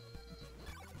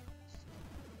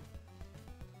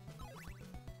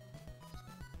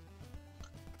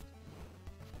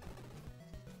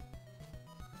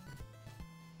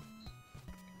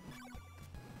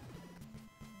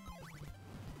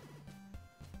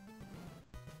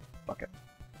 Fuck it.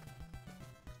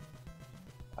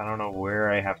 I don't know where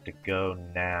I have to go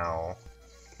now.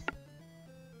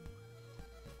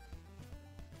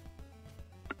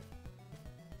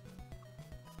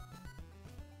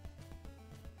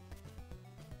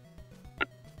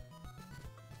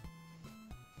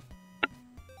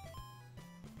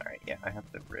 Alright, yeah, I have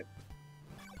to rip.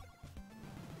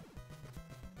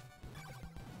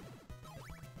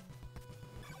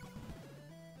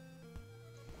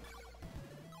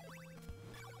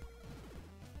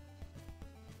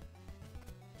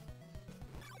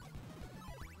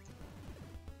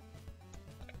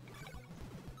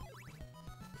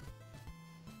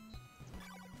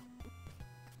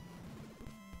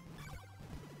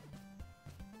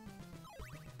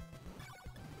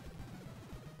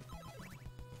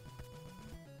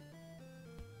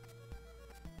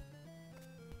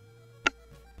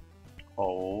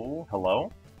 Oh,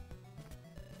 hello?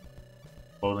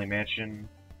 Bowling Mansion.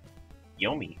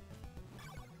 Yomi.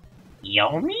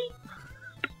 Yomi?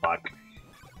 Fuck.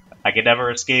 I can never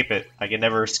escape it. I can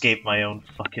never escape my own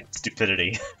fucking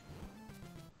stupidity.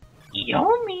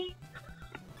 Yomi!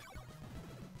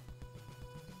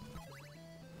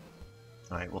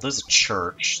 Alright, well there's a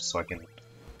church, so I can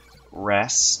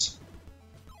rest.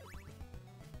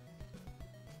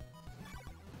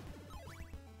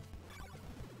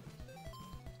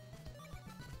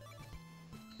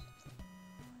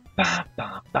 Ba,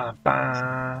 ba, ba,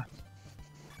 ba.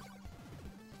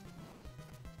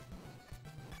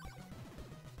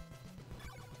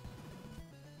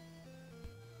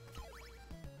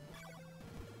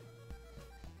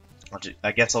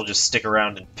 I guess I'll just stick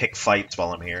around and pick fights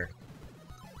while I'm here.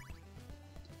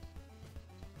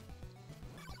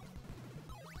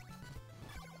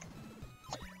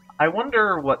 I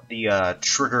wonder what the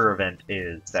trigger event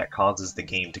is that causes the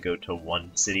game to go to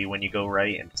one city when you go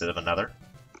right instead of another.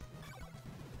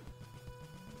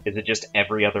 Is it just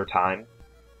every other time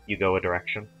you go a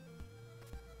direction?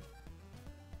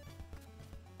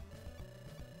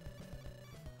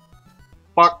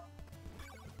 Fuck!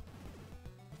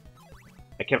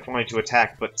 I kept wanting to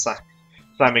attack, but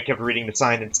Simon kept reading the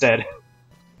sign instead.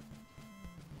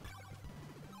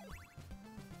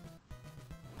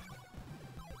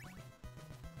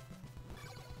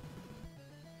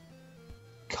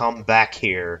 Come back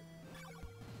here.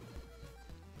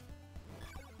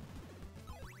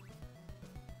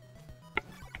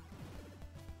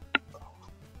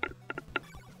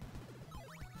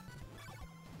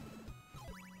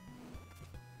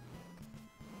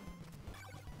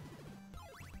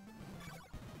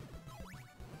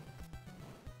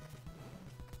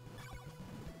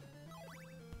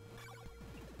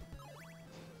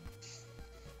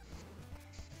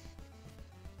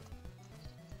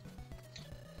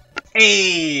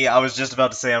 Hey! I was just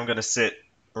about to say I'm gonna sit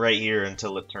right here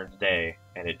until it turns day,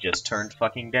 and it just turned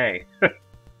fucking day.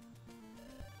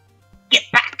 Get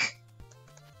back!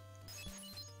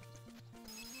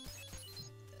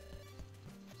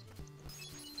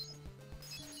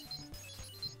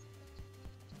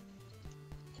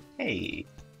 Hey.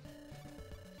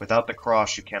 Without the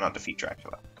cross, you cannot defeat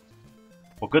Dracula.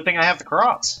 Well, good thing I have the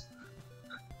cross.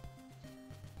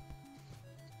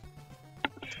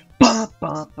 Ba,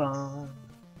 ba, ba.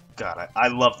 God, I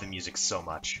love the music so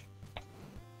much.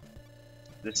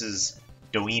 This is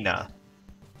Doina.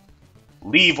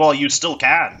 Leave while you still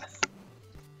can.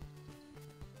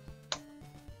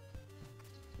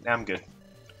 I'm good.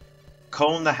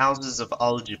 Comb the houses of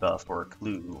Aljiba for a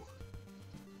clue.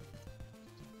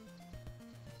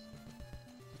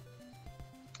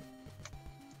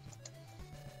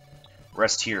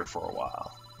 Rest here for a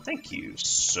while. Thank you,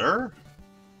 sir.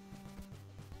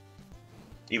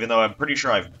 Even though I'm pretty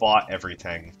sure I've bought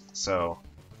everything, so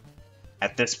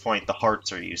at this point the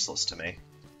hearts are useless to me.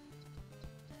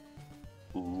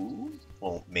 Ooh,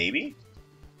 well, maybe?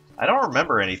 I don't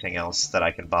remember anything else that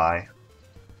I can buy.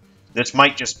 This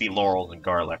might just be laurels and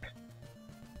garlic.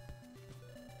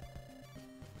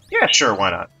 Yeah, sure,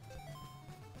 why not?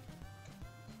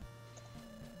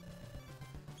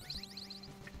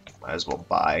 Might as well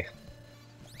buy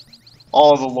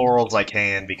all the laurels I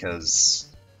can, because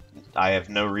I have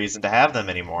no reason to have them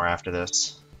anymore after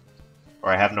this. Or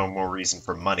I have no more reason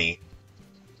for money.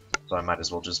 So I might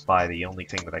as well just buy the only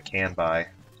thing that I can buy.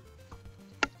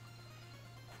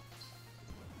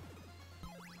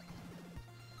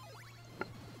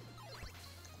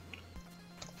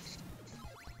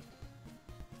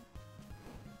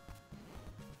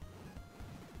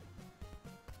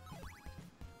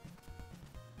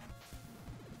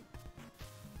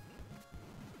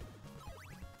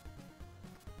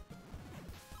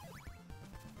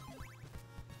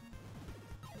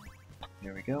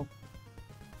 There we go.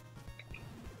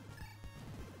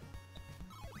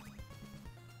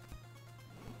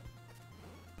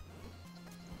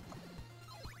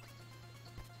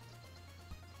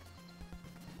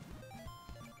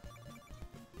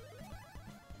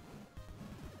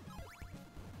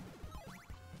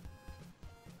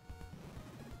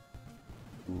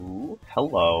 Ooh,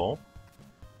 hello.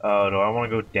 Do I want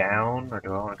to go down or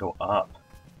do I want to go up?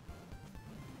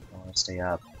 I want to stay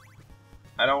up.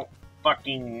 I don't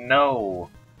fucking know.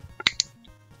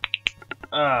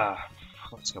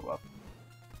 Let's go up.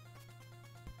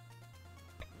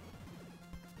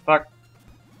 Fuck.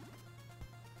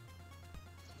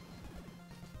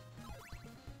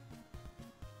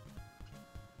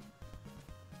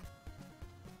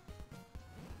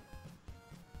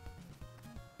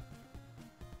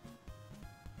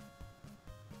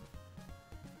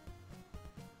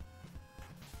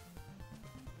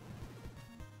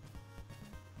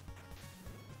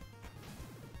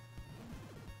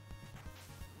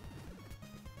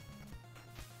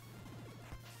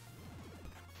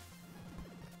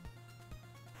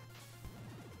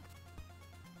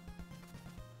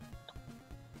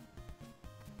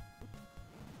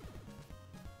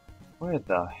 Where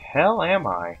the hell am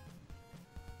I?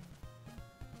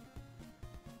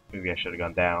 Maybe I should have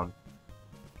gone down.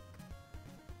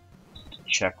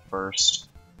 Check first.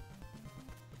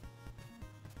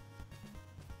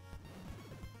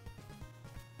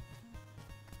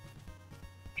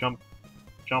 Jump.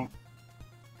 Jump.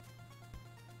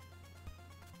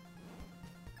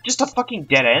 Just a fucking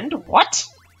dead end? What?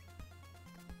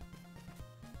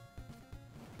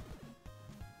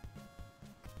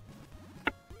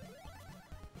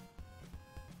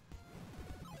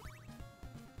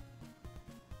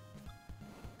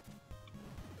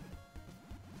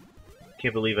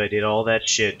 Can't believe I did all that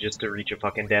shit just to reach a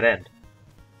fucking dead end.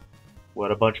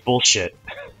 What a bunch of bullshit.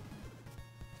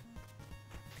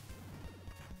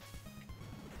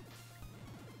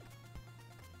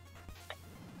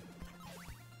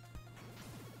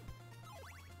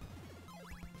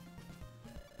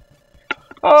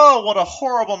 Oh, what a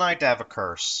horrible night to have a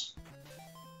curse.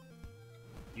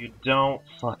 You don't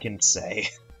fucking say.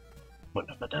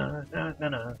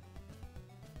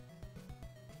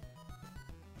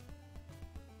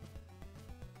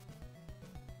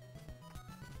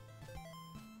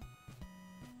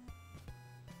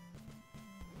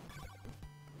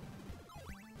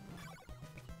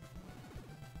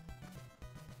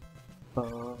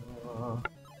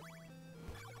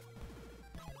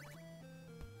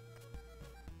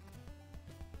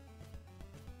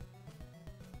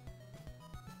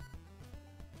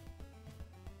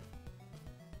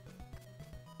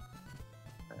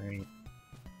 Alright.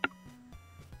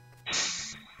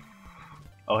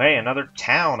 Oh hey, another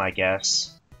town, I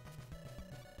guess.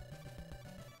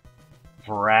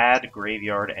 Vrad,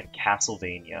 Graveyard, and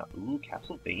Castlevania. Ooh,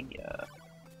 Castlevania.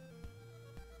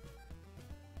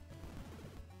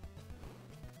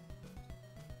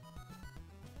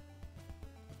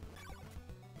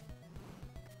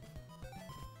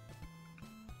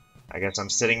 I guess I'm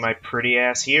sitting my pretty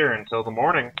ass here until the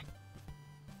morning.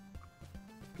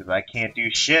 Because I can't do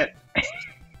shit.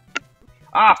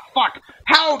 Ah, fuck!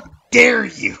 How dare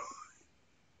you!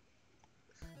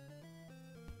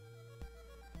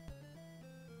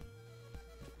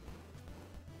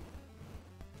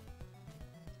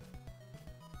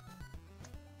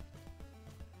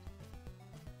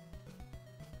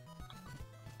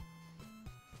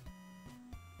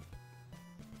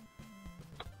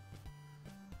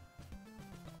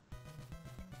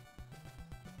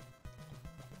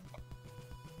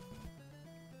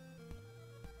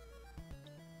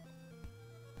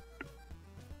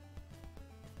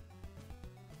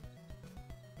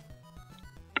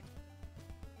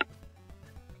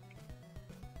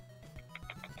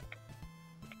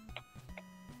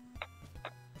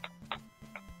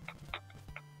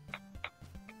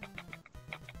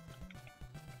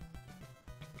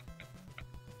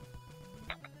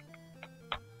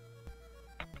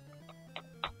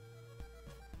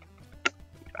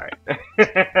 Alright.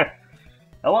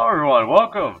 Hello everyone,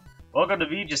 welcome! Welcome to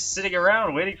me just sitting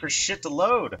around waiting for shit to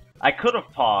load. I could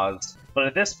have paused, but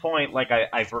at this point, like,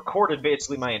 I've recorded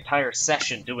basically my entire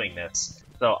session doing this,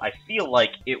 so I feel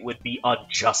like it would be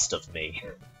unjust of me.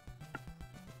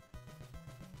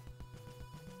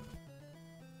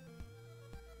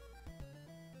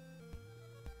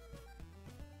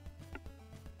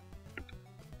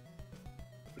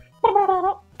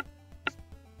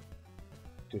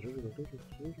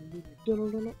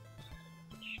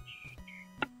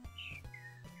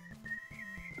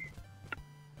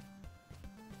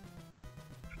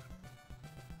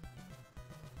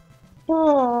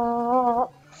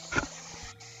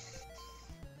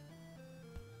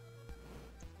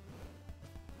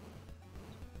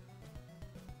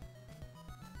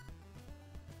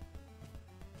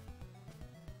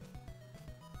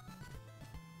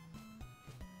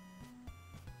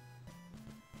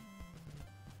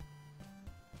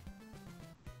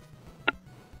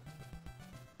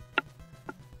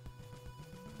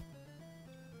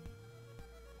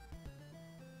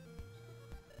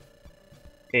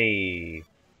 Hey.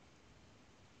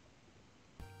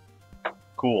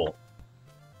 Cool.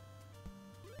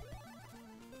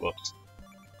 Whoops.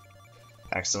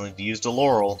 Accidentally used a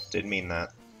laurel. Didn't mean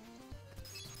that.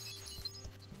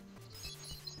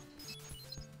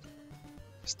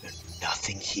 Is there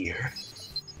nothing here?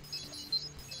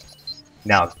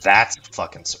 Now that's a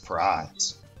fucking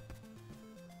surprise.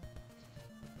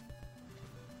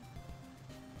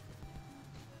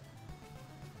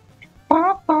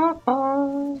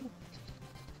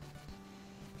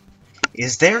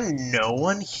 Is there no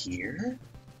one here?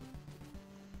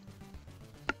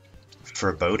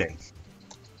 Foreboding.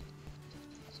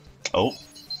 Oh.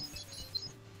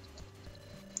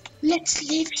 Let's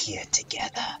live here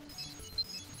together.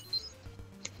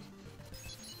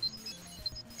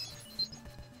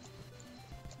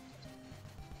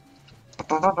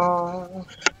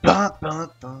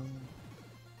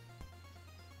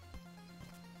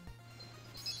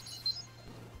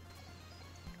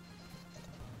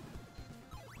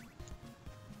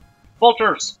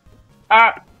 Vultures!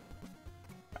 Ah!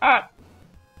 Ah!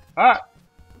 Ah!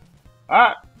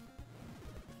 Ah!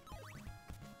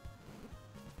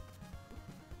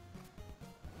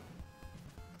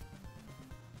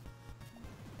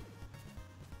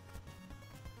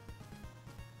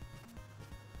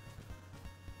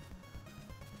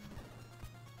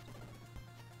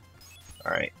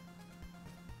 Alright.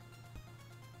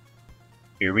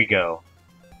 Here we go.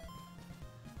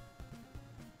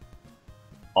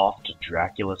 Off to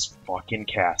Dracula's fucking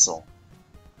castle.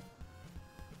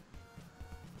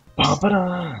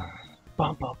 Bum-ba-da!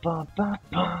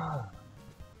 Bum-ba-bum-ba-bum!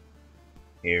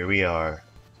 Here we are.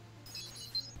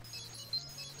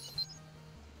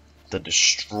 The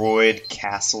destroyed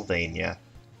Castlevania.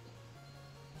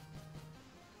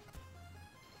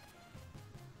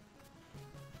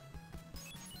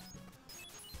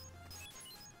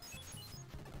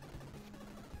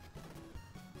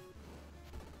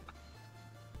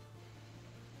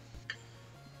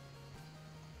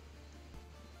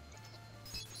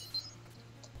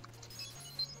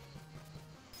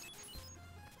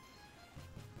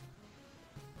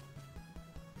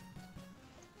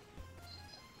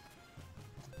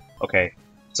 Okay,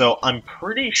 so I'm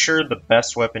pretty sure the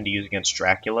best weapon to use against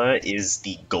Dracula is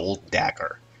the gold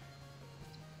dagger.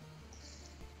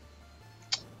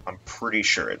 I'm pretty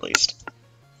sure, at least.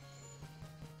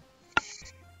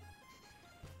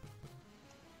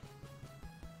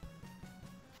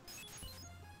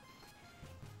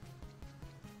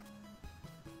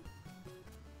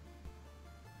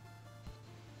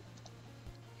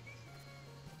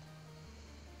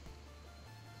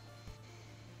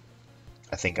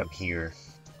 I think I'm here.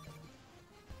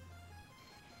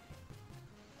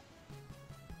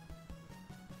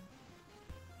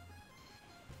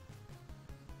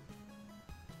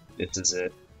 This is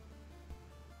it.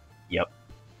 Yep.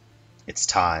 It's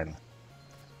time.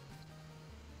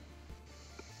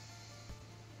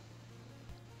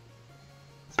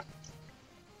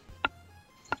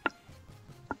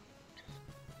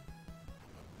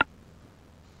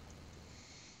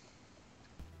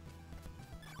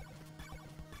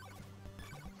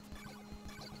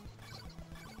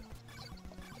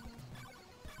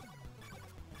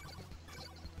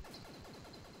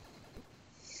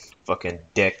 Fucking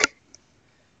dick.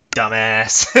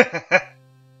 Dumbass.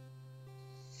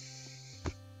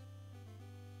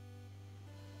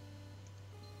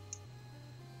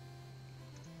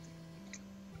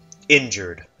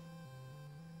 Injured.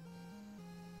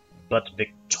 But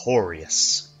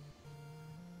victorious.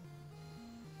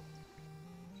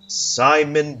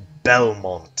 Simon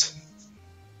Belmont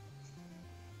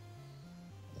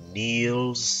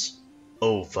kneels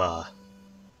over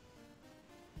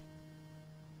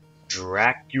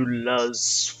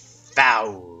Dracula's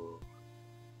foul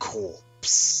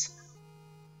corpse.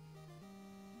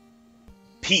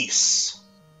 Peace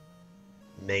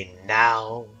may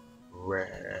now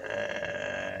return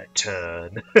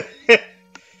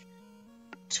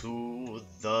to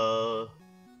the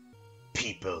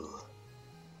people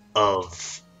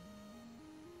of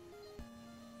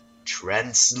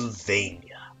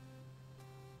Transylvania.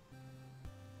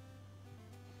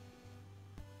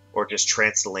 Or just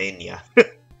Transylvania.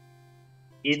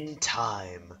 In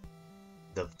time,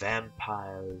 the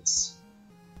vampires'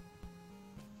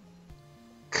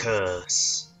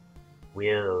 curse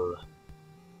will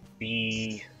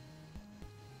be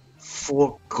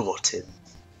forgotten.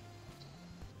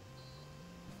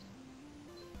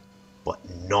 But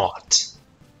not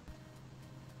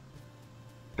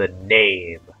the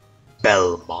name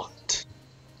Belmont.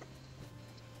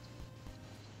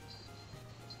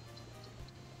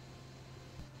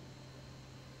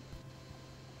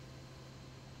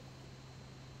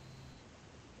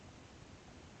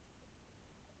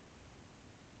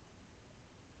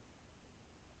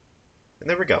 And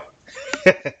there we go.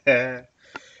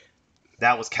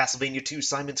 That was Castlevania II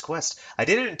Simon's Quest. I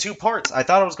did it in 2 parts. I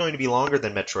thought it was going to be longer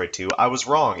than Metroid 2. I was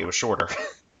wrong. It was shorter.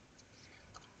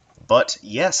 But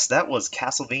yes, that was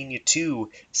Castlevania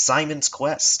II Simon's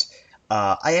Quest.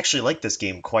 I actually like this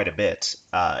game quite a bit.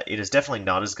 It is definitely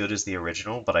not as good as the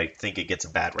original, but I think it gets a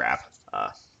bad rap.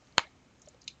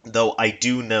 Though I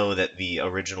do know that the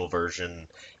original version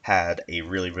had a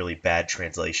really, really bad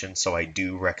translation, so I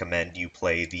do recommend you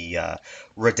play the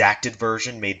redacted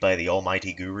version made by the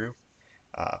Almighty Guru,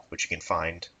 which you can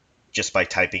find just by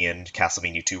typing in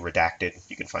Castlevania 2 Redacted.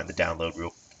 You can find the download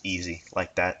real easy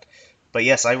like that. But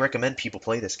yes, I recommend people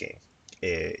play this game.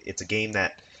 It's a game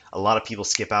that a lot of people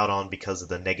skip out on because of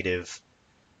the negative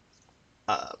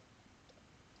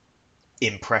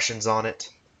impressions on it,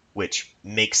 which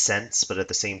makes sense, but at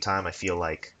the same time, I feel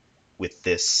like with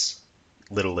this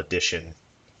little addition,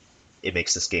 it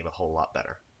makes this game a whole lot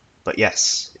better. But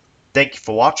yes, thank you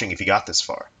for watching if you got this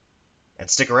far. And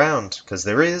stick around, because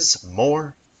there is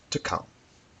more to come.